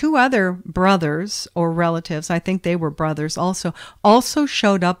 And then 2 other brothers or relatives, I think they were brothers also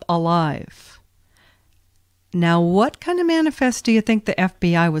showed up alive. Now, what kind of manifest do you think the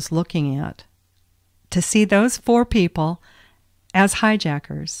FBI was looking at to see those 4 people as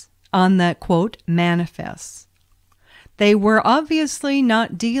hijackers on that, quote, manifest? They were obviously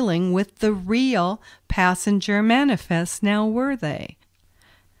not dealing with the real passenger manifest, now were they?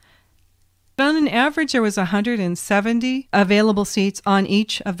 On an average, there was 170 available seats on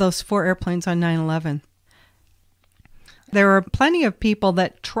each of those 4 airplanes on 9/11. There were plenty of people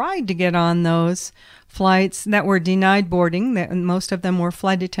that tried to get on those flights that were denied boarding, and most of them were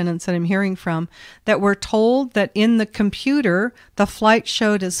flight attendants that I'm hearing from, that were told that in the computer the flight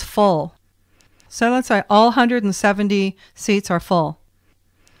showed as full. So let's say all 170 seats are full.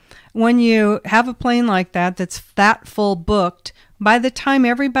 When you have a plane like that that's that full booked, by the time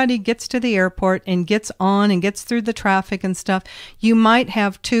everybody gets to the airport and gets on and gets through the traffic and stuff, you might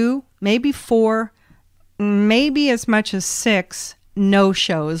have 2, maybe 4, maybe as much as 6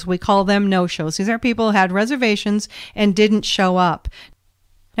 no-shows. We call them no-shows. These are people who had reservations and didn't show up.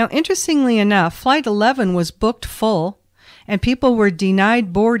 Now, interestingly enough, Flight 11 was booked full, and people were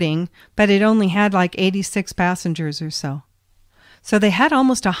denied boarding, but it only had like 86 passengers or so. So they had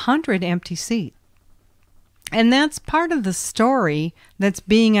almost 100 empty seats. And that's part of the story that's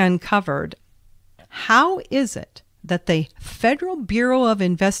being uncovered. How is it that the Federal Bureau of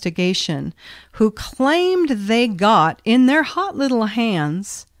Investigation, who claimed they got in their hot little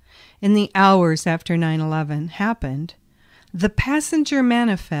hands in the hours after 9/11 happened, the passenger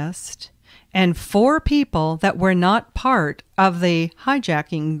manifest And 4 people that were not part of the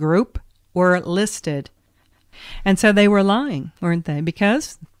hijacking group were listed. And so they were lying, weren't they?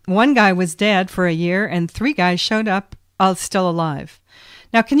 Because one guy was dead for a year and 3 guys showed up still alive.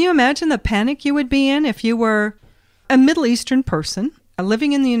 Now, can you imagine the panic you would be in if you were a Middle Eastern person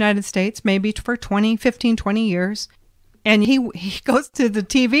living in the United States, maybe for 15, 20 years, and he goes to the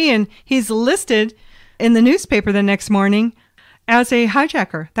TV and he's listed in the newspaper the next morning as a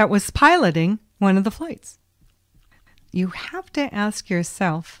hijacker that was piloting one of the flights. You have to ask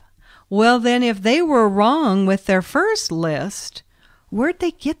yourself, well, then if they were wrong with their first list, where'd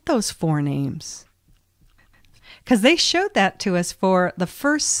they get those 4 names? Because they showed that to us for the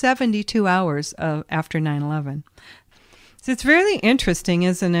first 72 hours after 9/11. So it's really interesting,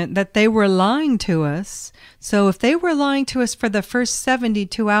 isn't it, that they were lying to us. So if they were lying to us for the first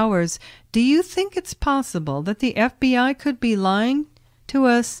 72 hours, do you think it's possible that the FBI could be lying to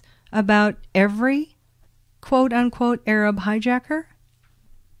us about every quote-unquote Arab hijacker?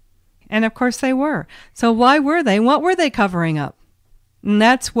 And of course they were. So why were they? What were they covering up? And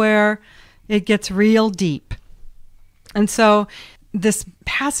that's where it gets real deep. And so this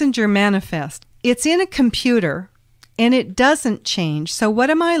passenger manifest, it's in a computer and it doesn't change. So what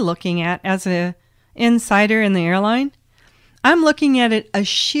am I looking at as an insider in the airline? I'm looking at it a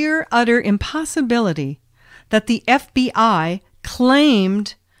sheer, utter impossibility that the FBI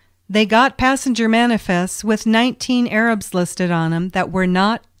claimed they got passenger manifests with 19 Arabs listed on them that were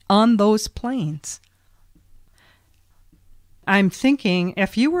not on those planes. I'm thinking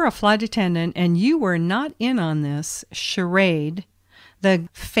if you were a flight attendant and you were not in on this charade, the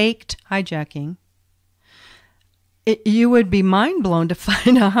faked hijacking, you would be mind blown to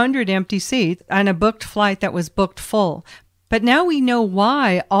find 100 empty seats on a booked flight that was booked full. But now we know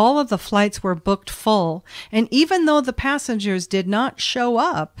why all of the flights were booked full. And even though the passengers did not show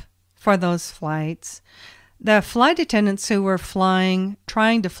up for those flights, the flight attendants who were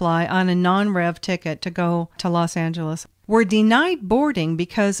trying to fly on a non-rev ticket to go to Los Angeles, were denied boarding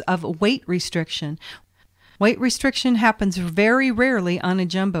because of weight restriction. Weight restriction happens very rarely on a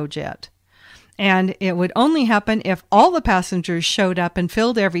jumbo jet. And it would only happen if all the passengers showed up and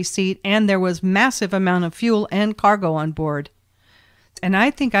filled every seat and there was massive amount of fuel and cargo on board. And I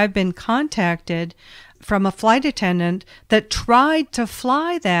think I've been contacted from a flight attendant that tried to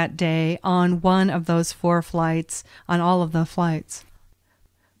fly that day on one of those 4 flights, on all of the flights.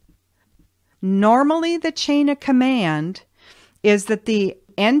 Normally, the chain of command is that the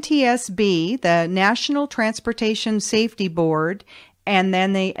NTSB, the National Transportation Safety Board, and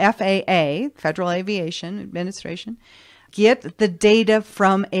then the FAA, Federal Aviation Administration, get the data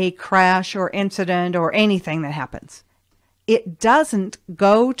from a crash or incident or anything that happens. It doesn't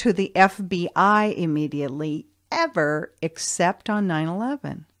go to the FBI immediately, ever, except on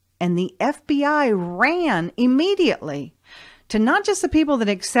 9/11. And the FBI ran immediately to not just the people that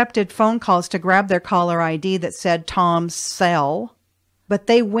accepted phone calls to grab their caller ID that said Tom's cell, but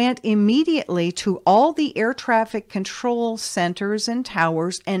they went immediately to all the air traffic control centers and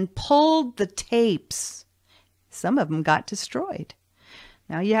towers and pulled the tapes. Some of them got destroyed.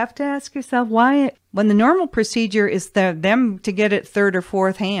 Now you have to ask yourself why, when the normal procedure is them to get it 3rd or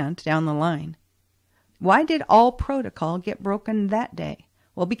 4th hand down the line, why did all protocol get broken that day?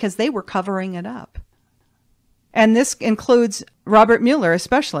 Well, because they were covering it up. And this includes Robert Mueller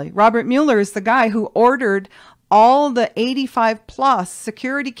especially. Robert Mueller is the guy who ordered all the 85 plus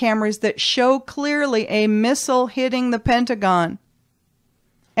security cameras that show clearly a missile hitting the Pentagon.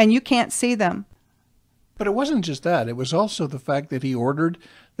 And you can't see them. But it wasn't just that. It was also the fact that he ordered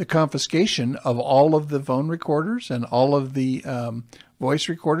the confiscation of all of the phone recorders and all of the voice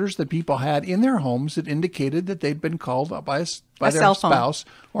recorders that people had in their homes that indicated that they'd been called by their spouse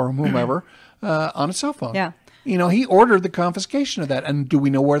or whomever on a cell phone. Yeah. You know, he ordered the confiscation of that. And do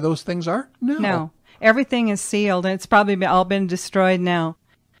we know where those things are? No. No. Everything is sealed, and it's probably all been destroyed now.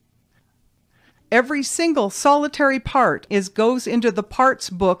 Every single solitary part goes into the parts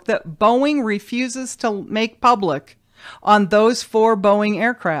book that Boeing refuses to make public on those 4 Boeing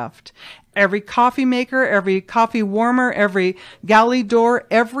aircraft. Every coffee maker, every coffee warmer, every galley door,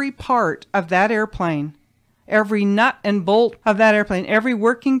 every part of that airplane, every nut and bolt of that airplane, every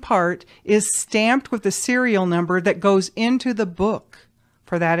working part is stamped with the serial number that goes into the book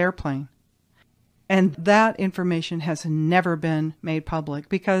for that airplane. And that information has never been made public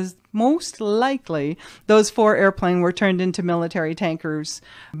because most likely those 4 airplanes were turned into military tankers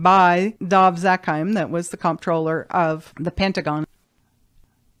by Dov Zakheim, that was the comptroller of the Pentagon.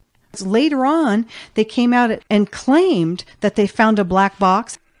 Later on, they came out and claimed that they found a black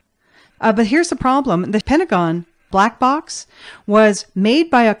box. But here's the problem. The Pentagon black box was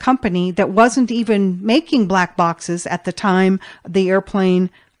made by a company that wasn't even making black boxes at the time the airplane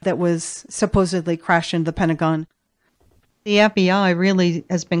that was supposedly crashed into the Pentagon. The FBI really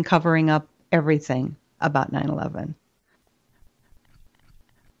has been covering up everything about 9/11.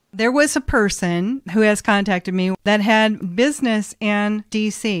 There was a person who has contacted me that had business in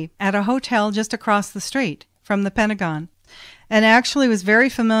D.C. at a hotel just across the street from the Pentagon, and actually was very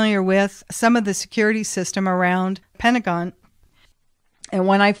familiar with some of the security system around Pentagon. And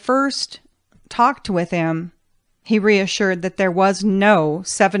when I first talked with him, he reassured that there was no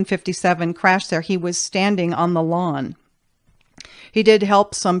 757 crash there. He was standing on the lawn. He did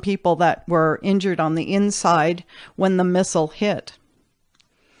help some people that were injured on the inside when the missile hit.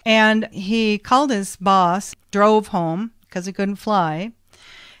 And he called his boss, drove home because he couldn't fly.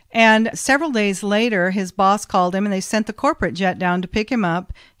 And several days later, his boss called him and they sent the corporate jet down to pick him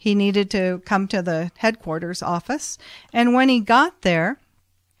up. He needed to come to the headquarters office. And when he got there,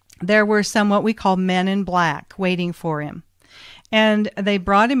 there were some what we call men in black waiting for him. And they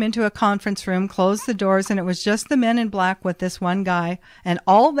brought him into a conference room, closed the doors, and it was just the men in black with this one guy. And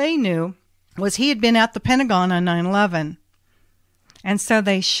all they knew was he had been at the Pentagon on 9/11. And so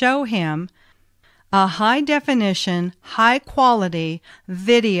they show him a high-definition, high-quality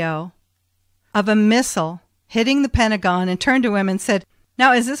video of a missile hitting the Pentagon and turned to him and said,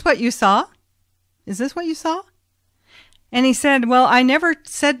 "Now, is this what you saw? Is this what you saw?" And he said, "Well, I never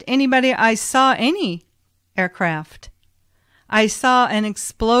said to anybody I saw any aircraft. I saw an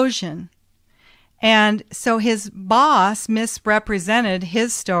explosion." And so his boss misrepresented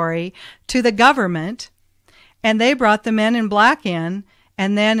his story to the government, and they brought the men in black in.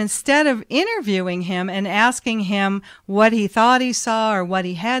 And then instead of interviewing him and asking him what he thought he saw or what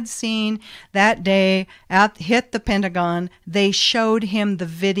he had seen that day hit the Pentagon, they showed him the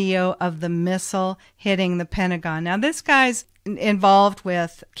video of the missile hitting the Pentagon. Now, this guy's involved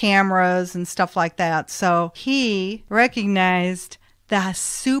with cameras and stuff like that, so he recognized the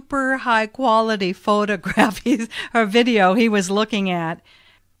super high quality photograph or video he was looking at,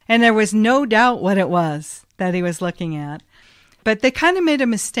 and there was no doubt what it was that he was looking at. But they kind of made a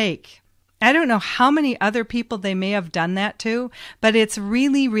mistake. I don't know how many other people they may have done that to, but it's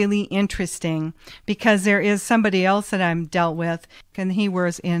really, really interesting because there is somebody else that I'm dealt with, and he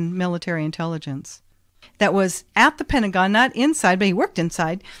was in military intelligence, that was at the Pentagon, not inside, but he worked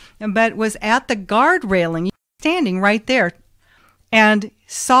inside, but was at the guard railing, standing right there, and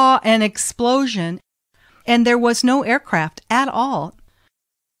saw an explosion, and there was no aircraft at all.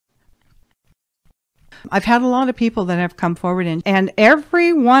 I've had a lot of people that have come forward, and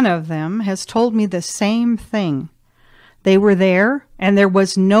every one of them has told me the same thing. They were there, and there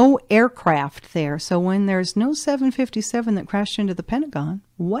was no aircraft there. So when there's no 757 that crashed into the Pentagon,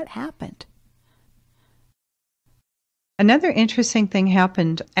 what happened? Another interesting thing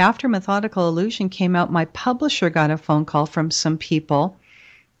happened after Methodical Illusion came out. My publisher got a phone call from some people,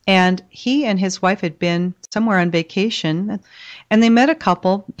 and he and his wife had been somewhere on vacation, and they met a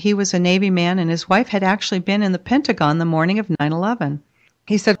couple. He was a Navy man, and his wife had actually been in the Pentagon the morning of 9/11.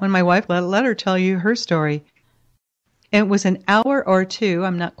 He said, when my wife let her tell you her story, it was an hour or two,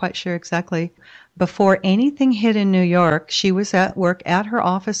 I'm not quite sure exactly, before anything hit in New York. She was at work at her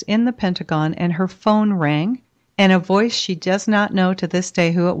office in the Pentagon, and her phone rang, and a voice she does not know to this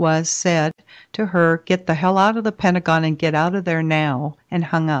day who it was said to her, "Get the hell out of the Pentagon and get out of there now," and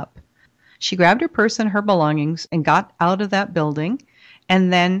hung up. She grabbed her purse and her belongings and got out of that building,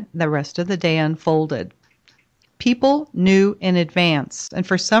 and then the rest of the day unfolded. People knew in advance, and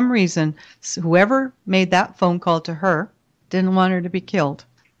for some reason, whoever made that phone call to her didn't want her to be killed.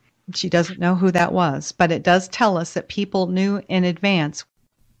 She doesn't know who that was, but it does tell us that people knew in advance.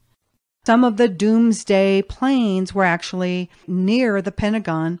 Some of the doomsday planes were actually near the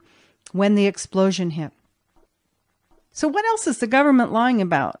Pentagon when the explosion hit. So what else is the government lying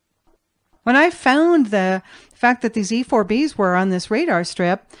about? When I found the fact that these E-4Bs were on this radar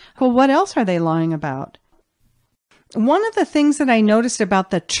strip, well, what else are they lying about? One of the things that I noticed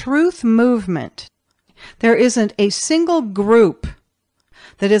about the truth movement, there isn't a single group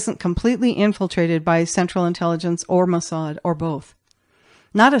that isn't completely infiltrated by Central Intelligence or Mossad or both.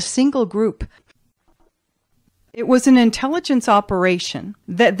 Not a single group. It was an intelligence operation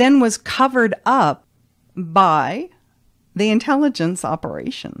that then was covered up by the intelligence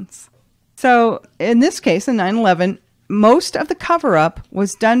operations. So in this case, in 9/11, most of the cover-up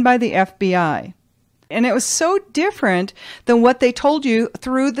was done by the FBI. And it was so different than what they told you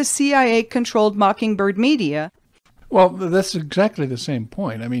through the CIA-controlled Mockingbird media. Well, that's exactly the same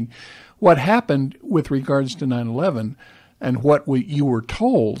point. I mean, what happened with regards to 9/11 and what you were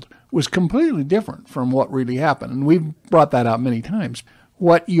told was completely different from what really happened. And we've brought that out many times.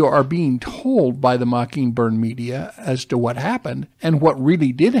 What you are being told by the Mockingbird media as to what happened and what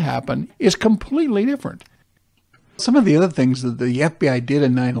really did happen is completely different. Some of the other things that the FBI did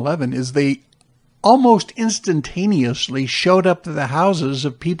in 9/11 is they almost instantaneously showed up to the houses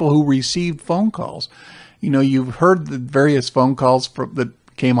of people who received phone calls. You've heard the various phone calls that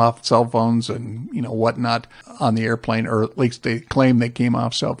came off cell phones and, whatnot on the airplane, or at least they claim they came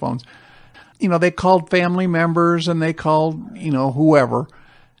off cell phones. They called family members and they called, whoever,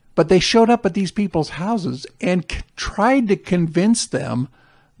 but they showed up at these people's houses and tried to convince them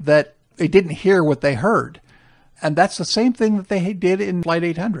that they didn't hear what they heard. And that's the same thing that they did in Flight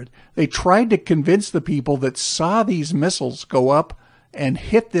 800. They tried to convince the people that saw these missiles go up and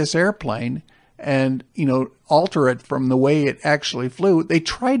hit this airplane and, alter it from the way it actually flew. They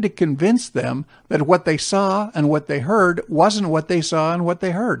tried to convince them that what they saw and what they heard wasn't what they saw and what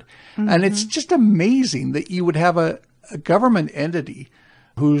they heard. Mm-hmm. And it's just amazing that you would have a government entity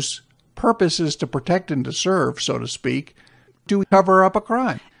whose purpose is to protect and to serve, so to speak, to cover up a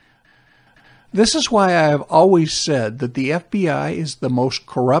crime. This is why I have always said that the FBI is the most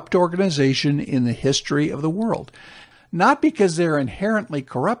corrupt organization in the history of the world. Not because they're inherently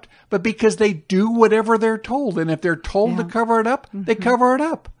corrupt, but because they do whatever they're told. And if they're told to cover it up, they cover it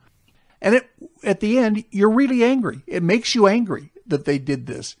up. And at the end, you're really angry. It makes you angry that they did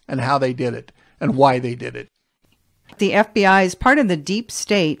this and how they did it and why they did it. The FBI is part of the deep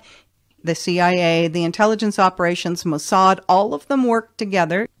state. The CIA, the intelligence operations, Mossad, all of them worked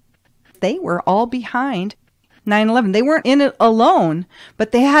together. They were all behind 9/11. They weren't in it alone,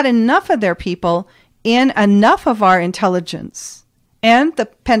 but they had enough of their people in enough of our intelligence and the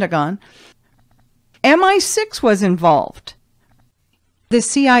Pentagon. MI6 was involved. The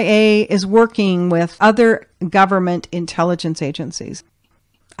CIA is working with other government intelligence agencies.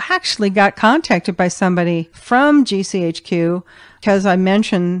 I actually got contacted by somebody from GCHQ because I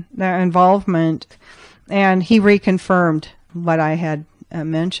mentioned their involvement, and he reconfirmed what I had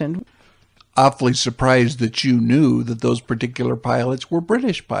mentioned. Awfully surprised that you knew that those particular pilots were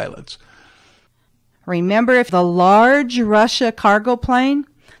British pilots. Remember if the large Russia cargo plane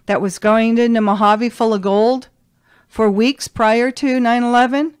that was going into Mojave full of gold for weeks prior to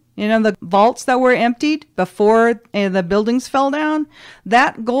 9/11? The vaults that were emptied before the buildings fell down?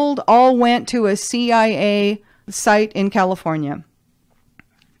 That gold all went to a CIA site in California.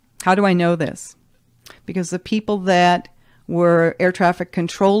 How do I know this? Because the people that were air traffic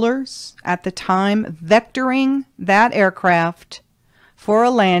controllers at the time vectoring that aircraft for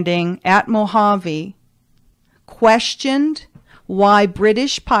a landing at Mojave questioned why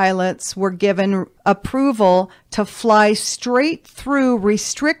British pilots were given approval to fly straight through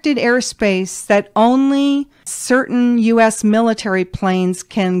restricted airspace that only certain U.S. military planes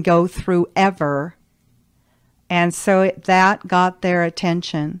can go through ever. And so that got their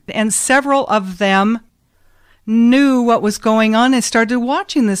attention. And several of them knew what was going on and started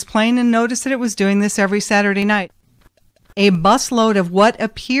watching this plane and noticed that it was doing this every Saturday night. A busload of what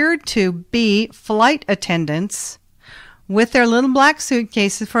appeared to be flight attendants with their little black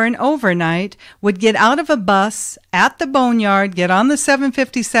suitcases for an overnight would get out of a bus at the Boneyard, get on the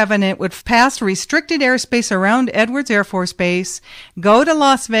 757, and it would pass restricted airspace around Edwards Air Force Base, go to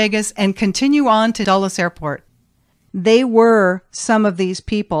Las Vegas, and continue on to Dulles Airport. They were some of these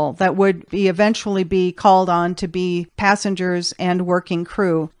people that would eventually be called on to be passengers and working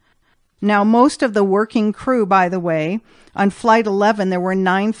crew. Now, most of the working crew, by the way, on Flight 11, there were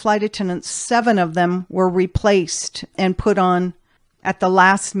 9 flight attendants. 7 of them were replaced and put on at the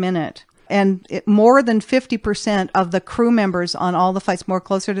last minute. And more than 50% of the crew members on all the flights, more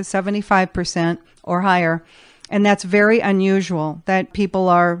closer to 75% or higher. And that's very unusual that people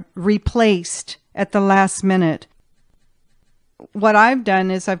are replaced at the last minute. What I've done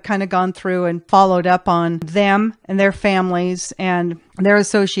is I've kind of gone through and followed up on them and their families and their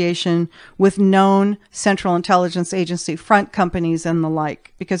association with known Central Intelligence Agency front companies and the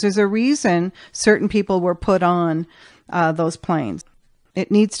like, because there's a reason certain people were put on those planes.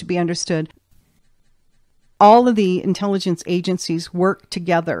 It needs to be understood. All of the intelligence agencies work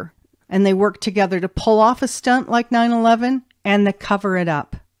together, and they work together to pull off a stunt like 9/11 and to cover it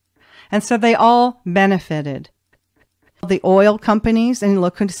up. And so they all benefited. The oil companies, and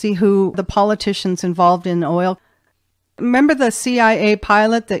looking to see who the politicians involved in oil. Remember the CIA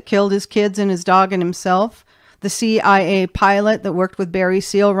pilot that killed his kids and his dog and himself? The CIA pilot that worked with Barry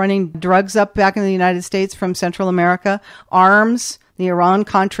Seal running drugs up back in the United States from Central America, arms, the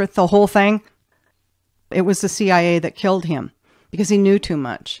Iran-Contra, the whole thing. It was the CIA that killed him because he knew too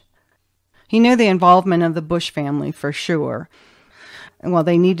much. He knew the involvement of the Bush family for sure. Well,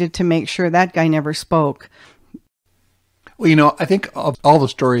 they needed to make sure that guy never spoke. Well, I think of all the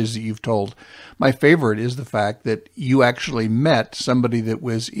stories that you've told, my favorite is the fact that you actually met somebody that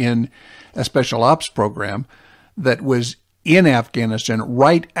was in a special ops program that was in Afghanistan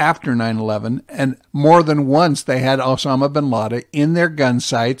right after 9/11, and more than once they had Osama bin Laden in their gun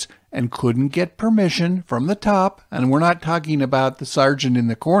sights and couldn't get permission from the top. And we're not talking about the sergeant in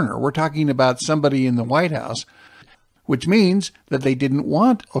the corner. We're talking about somebody in the White House, which means that they didn't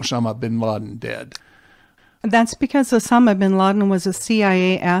want Osama bin Laden dead. That's because Osama bin Laden was a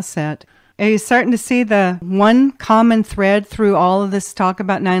CIA asset. Are you starting to see the one common thread through all of this talk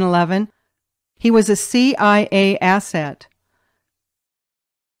about 9/11? He was a CIA asset.